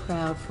Kansas City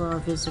proud for our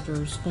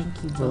visitors.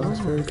 Thank you both. Well, that's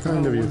very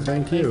kind of you.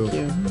 Thank you.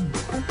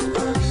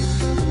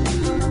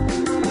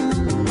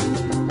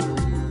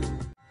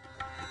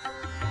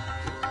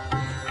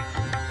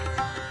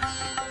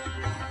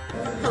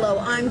 Hello,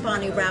 I'm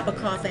Bonnie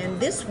Rabikoff, and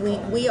this week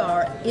we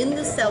are in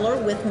the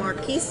cellar with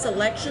Marquis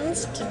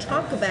Selections to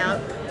talk about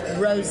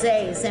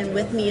rosés. And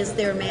with me is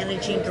their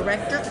managing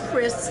director,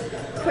 Chris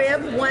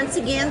Cribb. Once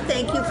again,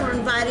 thank you for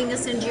inviting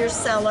us into your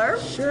cellar.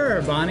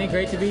 Sure, Bonnie,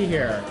 great to be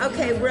here.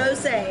 Okay,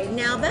 rosé.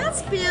 Now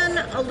that's been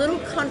a little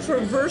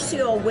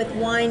controversial with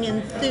wine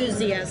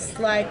enthusiasts.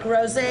 Like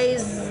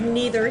rosés,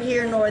 neither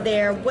here nor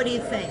there. What do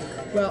you think?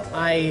 Well,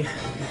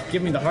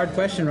 give me the hard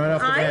question right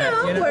off the I bat.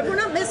 know, You know, we're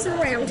not messing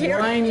around here.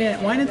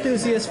 wine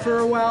enthusiasts for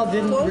a while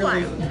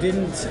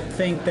didn't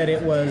think that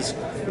it was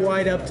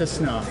quite up to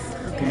snuff.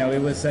 You know, it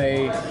was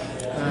a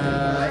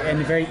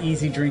very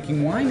easy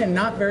drinking wine, and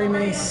not very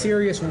many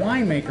serious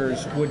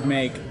winemakers would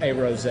make a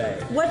rosé.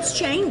 What's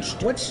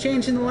changed? What's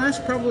changed in the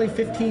last probably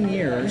 15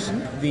 years?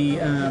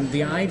 The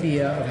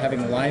idea of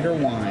having lighter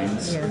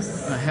wines,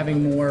 Yes.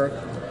 having more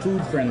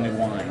food-friendly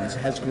wines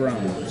has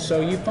grown.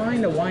 So you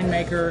find a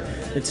winemaker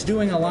that's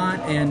doing a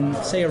lot in,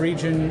 say, a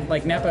region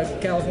like Napa,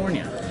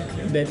 California,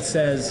 that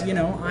says, you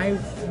know, I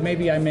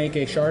make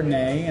a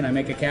Chardonnay and I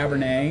make a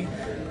Cabernet,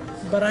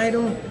 but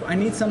I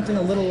need something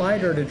a little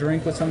lighter to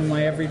drink with some of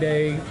my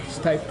everyday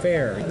type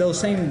fare. Those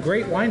same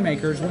great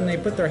winemakers, when they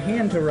put their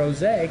hand to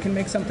rosé, can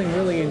make something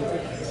really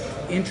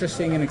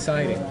interesting and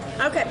exciting.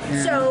 Okay,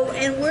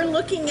 and we're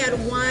looking at a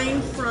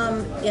wine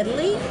from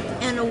Italy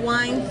and a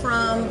wine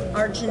from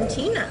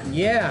Argentina.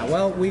 Yeah,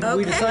 well, we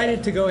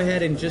decided to go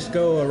ahead and just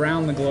go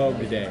around the globe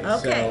today.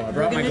 Okay, So I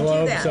brought my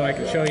globe so I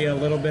could show you a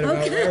little bit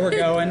about where we're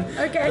going.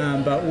 Okay.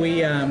 But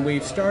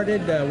we've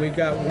started, we've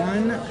got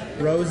one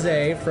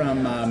rosé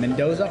from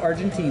Mendoza,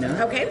 Argentina.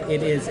 Okay.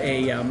 It is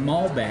a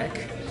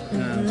Malbec,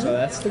 so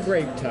that's the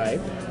grape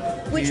type.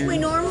 Which we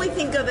normally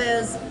think of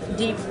as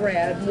deep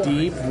red wine.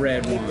 Deep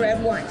red wine. Deep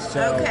red wine. So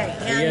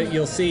and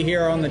you'll see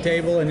here on the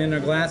table and in our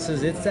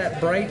glasses, it's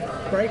that bright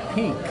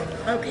pink.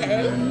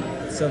 Okay.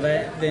 So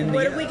that then.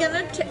 What are we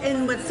gonna?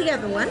 And what's the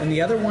other one? And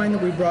the other wine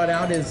that we brought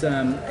out is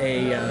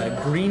a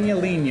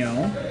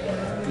Grignolino,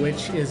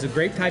 which is a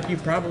grape type you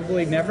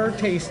probably never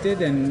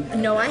tasted,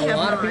 and No, I have a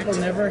lot of not. people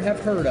never have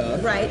heard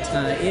of. Right.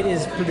 It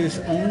is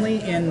produced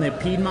only in the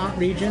Piedmont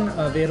region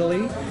of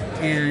Italy,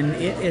 and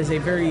it is a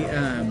very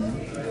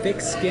thick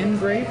skin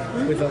grape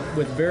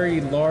with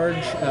very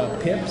large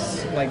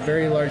pips, like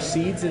very large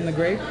seeds in the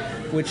grape.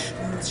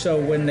 So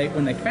when they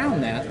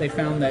found that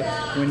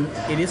when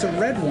it is a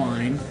red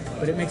wine,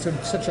 but it makes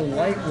such a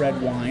light red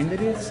wine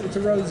that it's a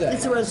rosé.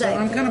 It's a rosé. So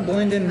I'm kind of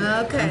blending.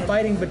 Okay. I'm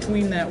fighting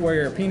between that where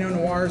your Pinot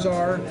Noirs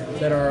are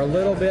that are a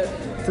little bit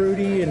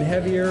fruity and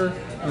heavier,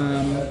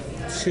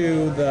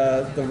 to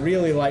the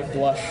really light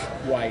blush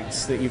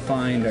whites that you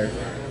find are,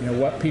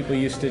 what people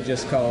used to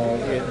just call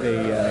it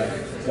the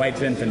White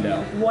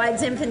Zinfandel. White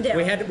Zinfandel.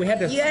 We had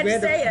to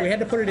say it. We had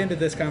to put it into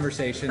this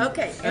conversation.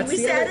 Okay, and we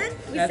said it?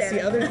 We That's said the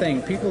it. other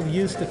thing. People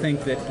used to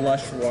think that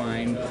blush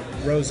wine,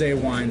 rosé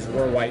wines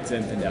were White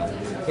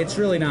Zinfandel. It's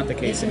really not the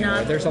case It's anymore.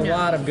 not, There's a no.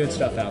 lot of good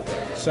stuff out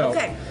there. So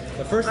Okay.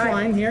 the first All right.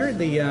 wine here,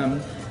 the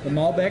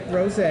Malbec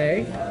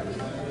Rosé,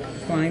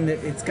 find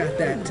that it's got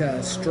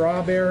that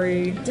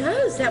strawberry, It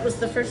does. That was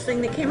the first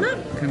thing that came up.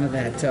 kind of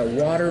that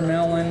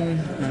watermelon.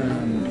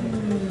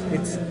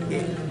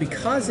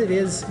 Because it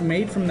is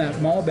made from that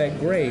Malbec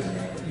grape,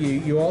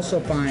 you also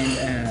find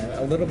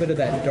a little bit of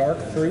that dark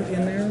fruit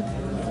in there.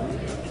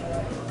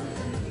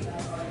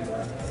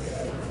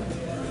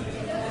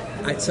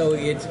 So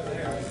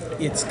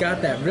it's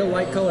got that real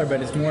light color,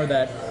 but it's more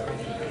that,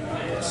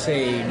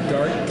 say,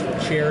 dark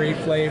cherry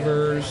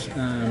flavors.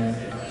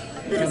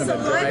 Kind It's of a a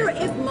dry. lighter.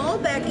 If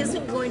Malbec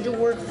isn't going to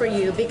work for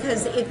you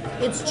because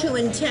it's too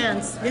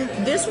intense,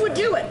 this would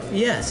do it.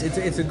 Yes,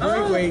 it's a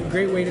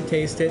great way to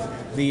taste it.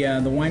 The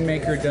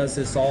winemaker does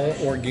this all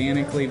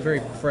organically,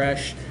 very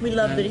fresh. We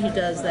love that he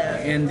does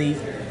that. And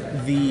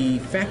the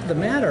fact of the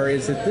matter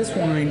is that this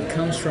wine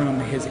comes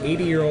from his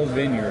 80-year-old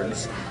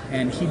vineyards,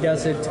 and he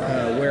does it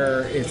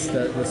where it's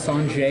the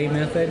Sanjay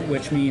method,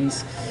 which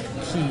means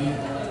he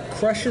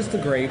crushes the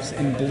grapes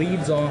and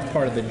bleeds off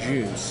part of the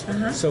juice.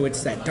 So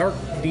it's that dark,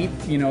 deep,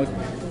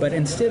 but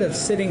instead of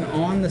sitting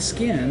on the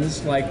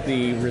skins like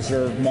the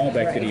reserve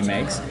Malbec that he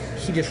makes,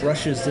 he just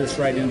rushes this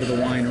right into the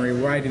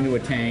winery, right into a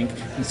tank.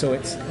 And so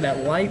it's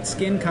that light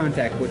skin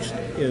contact, which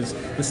is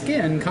the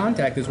skin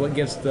contact is what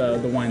gives the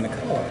wine the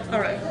color. All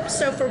right.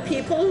 So for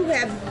people who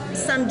have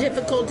some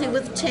difficulty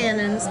with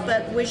tannins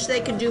but wish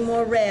they could do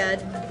more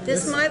red,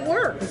 this might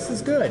work. This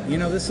is good.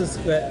 This is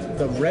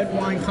the red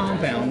wine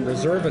compound,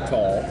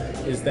 resveratrol,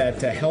 is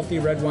that healthy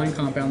red wine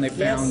compound they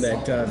found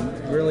that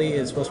really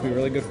is supposed to be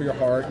really good for your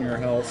heart and your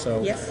health.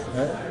 So Yes.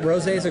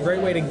 Rosé is a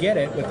great way to get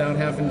it without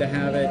having to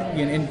have it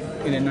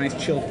in a nice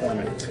chilled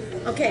format.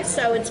 Okay,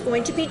 so it's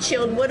going to be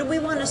chilled. What do we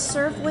want to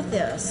serve with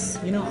this?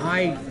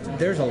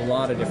 There's a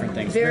lot of different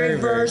things. Very Very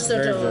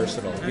versatile.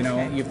 versatile.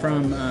 Okay. You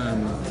from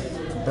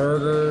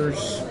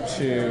burgers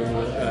to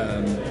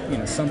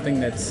something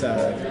that's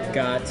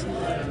got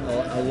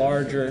a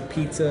larger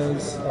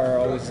pizzas are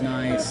always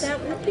nice. That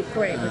would be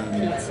great with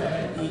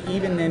pizza.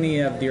 Even any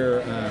of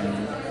your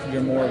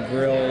more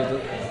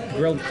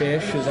grilled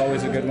fish is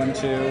always a good one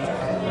too,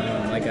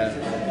 like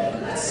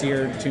a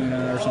seared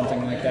tuna or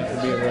something like that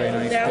would be a very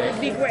nice That pick.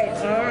 would be great.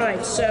 All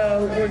right,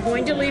 so we're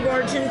going to leave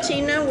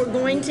Argentina. We're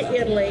going to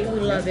Italy. We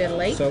love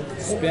Italy. So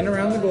spin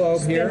around the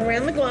globe here. Spin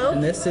around the globe.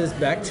 And this is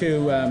back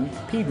to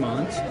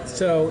Piedmont.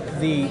 So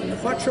the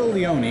Quattro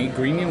Leoni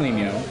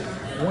Grignolino,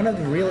 one of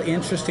the real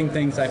interesting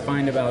things I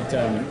find about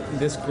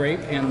this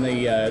grape and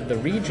the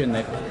region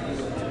that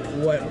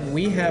what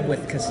we have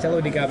with Castello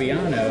di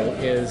Gabbiano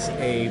is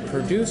a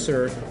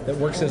producer that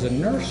works as a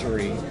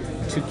nursery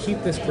to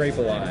keep this grape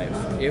alive.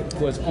 It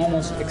was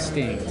almost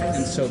extinct,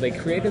 and so they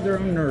created their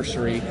own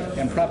nursery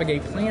and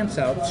propagate plants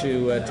out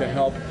to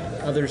help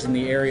others in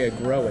the area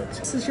grow it.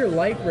 This is your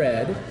light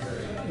red.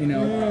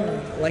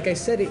 Like I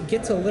said, it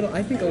gets a little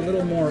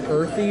more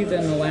earthy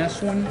than the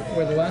last one,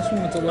 where the last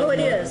one was a little Oh, it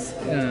more, is.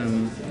 a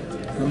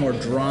little more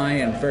dry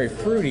and very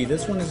fruity.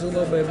 This one is a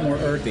little bit more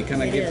earthy,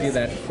 kind of It gives is. you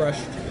that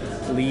crushed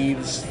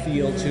leaves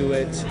feel to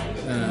it.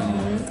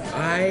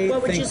 I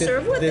What would think you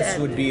serve with this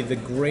it? would be the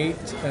great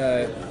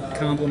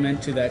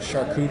complement to that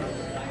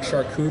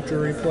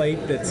charcuterie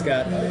plate that's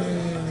got,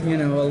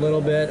 a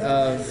little bit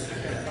of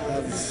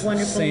meats,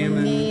 Wonderful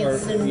salmon,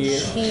 meats and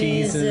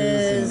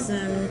cheeses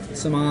and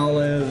some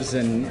olives,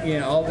 and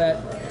all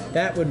that.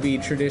 That would be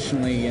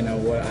traditionally,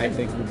 what I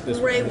think this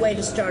Great way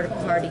to start a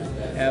party.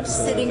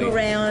 Absolutely. Sitting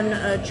around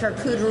a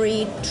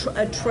charcuterie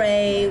a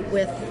tray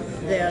with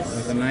this.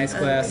 With a nice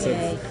glass of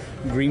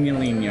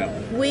Gremolino.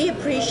 We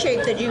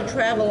appreciate that you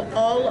travel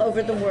all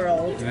over the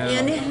world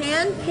and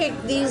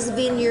handpick these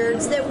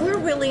vineyards that we're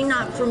really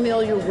not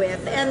familiar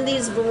with, and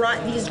these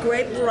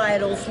grape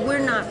varietals we're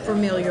not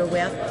familiar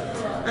with,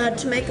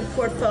 to make a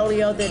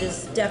portfolio that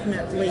is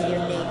definitely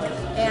unique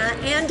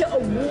and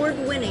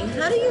award-winning.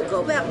 How do you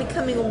go about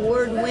becoming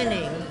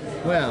award-winning?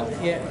 Well,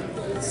 it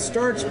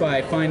starts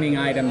by finding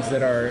items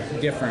that are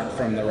different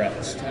from the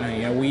rest.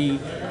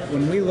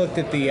 When we looked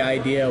at the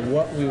idea of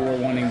what we were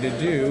wanting to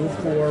do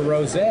for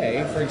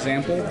rosé, for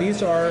example,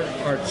 these are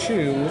our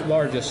 2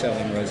 largest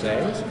selling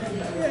rosés.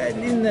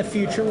 In the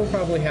future, we'll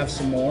probably have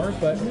some more,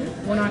 but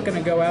we're not going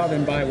to go out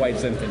and buy White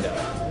Zinfandel.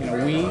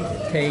 We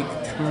take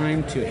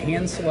time to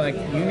hand select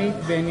unique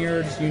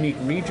vineyards, unique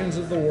regions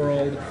of the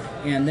world,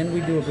 and then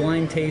we do a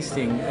blind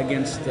tasting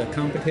against the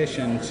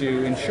competition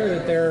to ensure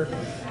that they're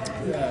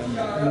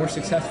more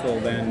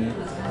successful and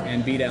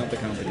beat out the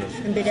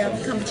competition. And beat out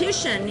the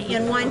competition.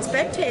 And Wine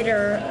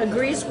Spectator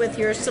agrees with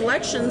your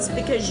selections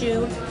because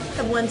you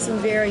have won some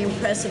very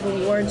impressive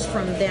awards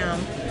from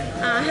them.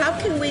 How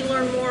can we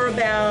learn more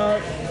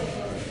about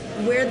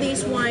where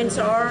these wines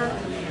are?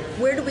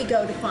 Where do we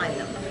go to find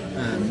them?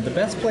 The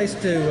best place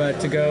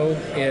to go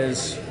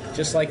is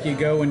just like you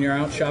go when you're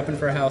out shopping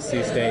for a house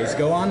these days.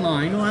 Go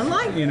online. Go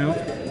online.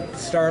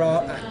 Start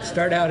out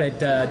at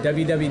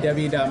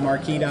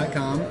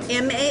www.marquee.com.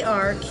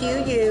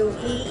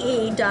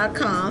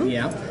 marquee.com.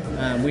 Yeah.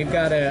 We've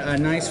got a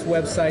nice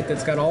website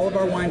that's got all of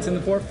our wines in the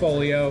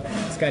portfolio.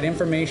 It's got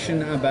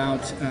information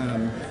about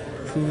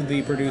who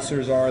the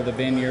producers are, the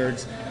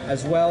vineyards,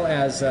 as well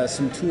as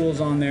some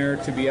tools on there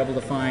to be able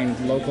to find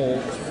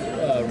local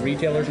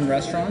retailers and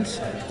restaurants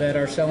that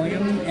are selling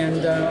them,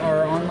 and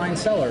our online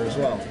seller as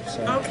well.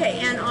 So. Okay,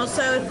 and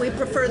also if we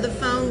prefer the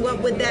phone,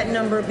 what would that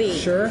number be?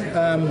 Sure,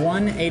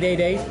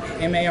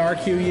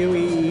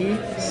 1-888-MARQUEE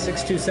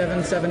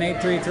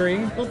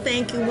 627-7833. Well,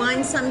 thank you.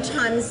 Wine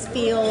sometimes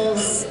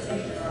feels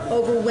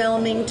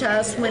overwhelming to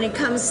us when it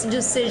comes to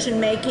decision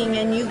making,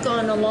 and you've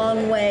gone a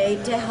long way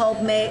to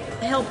help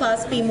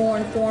us be more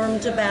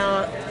informed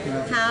about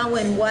how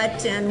and what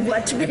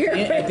to be.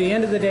 At the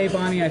end of the day,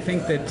 Bonnie, I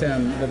think that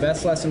the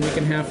best lesson we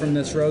can have from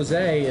this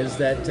rosé is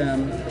that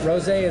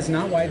rosé is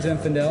not White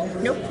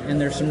Zinfandel. Nope.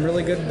 And there's some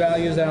really good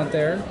values out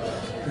there.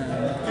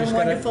 And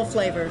wonderful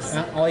flavors.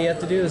 All you have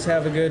to do is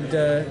have a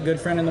good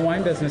friend in the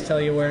wine business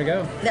tell you where to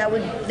go. That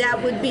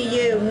would be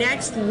you.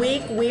 Next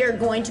week we are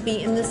going to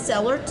be in the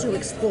cellar to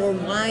explore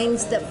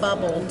wines that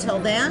bubble. Till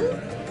then,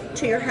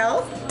 to your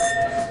health.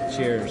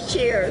 Cheers.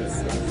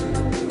 Cheers.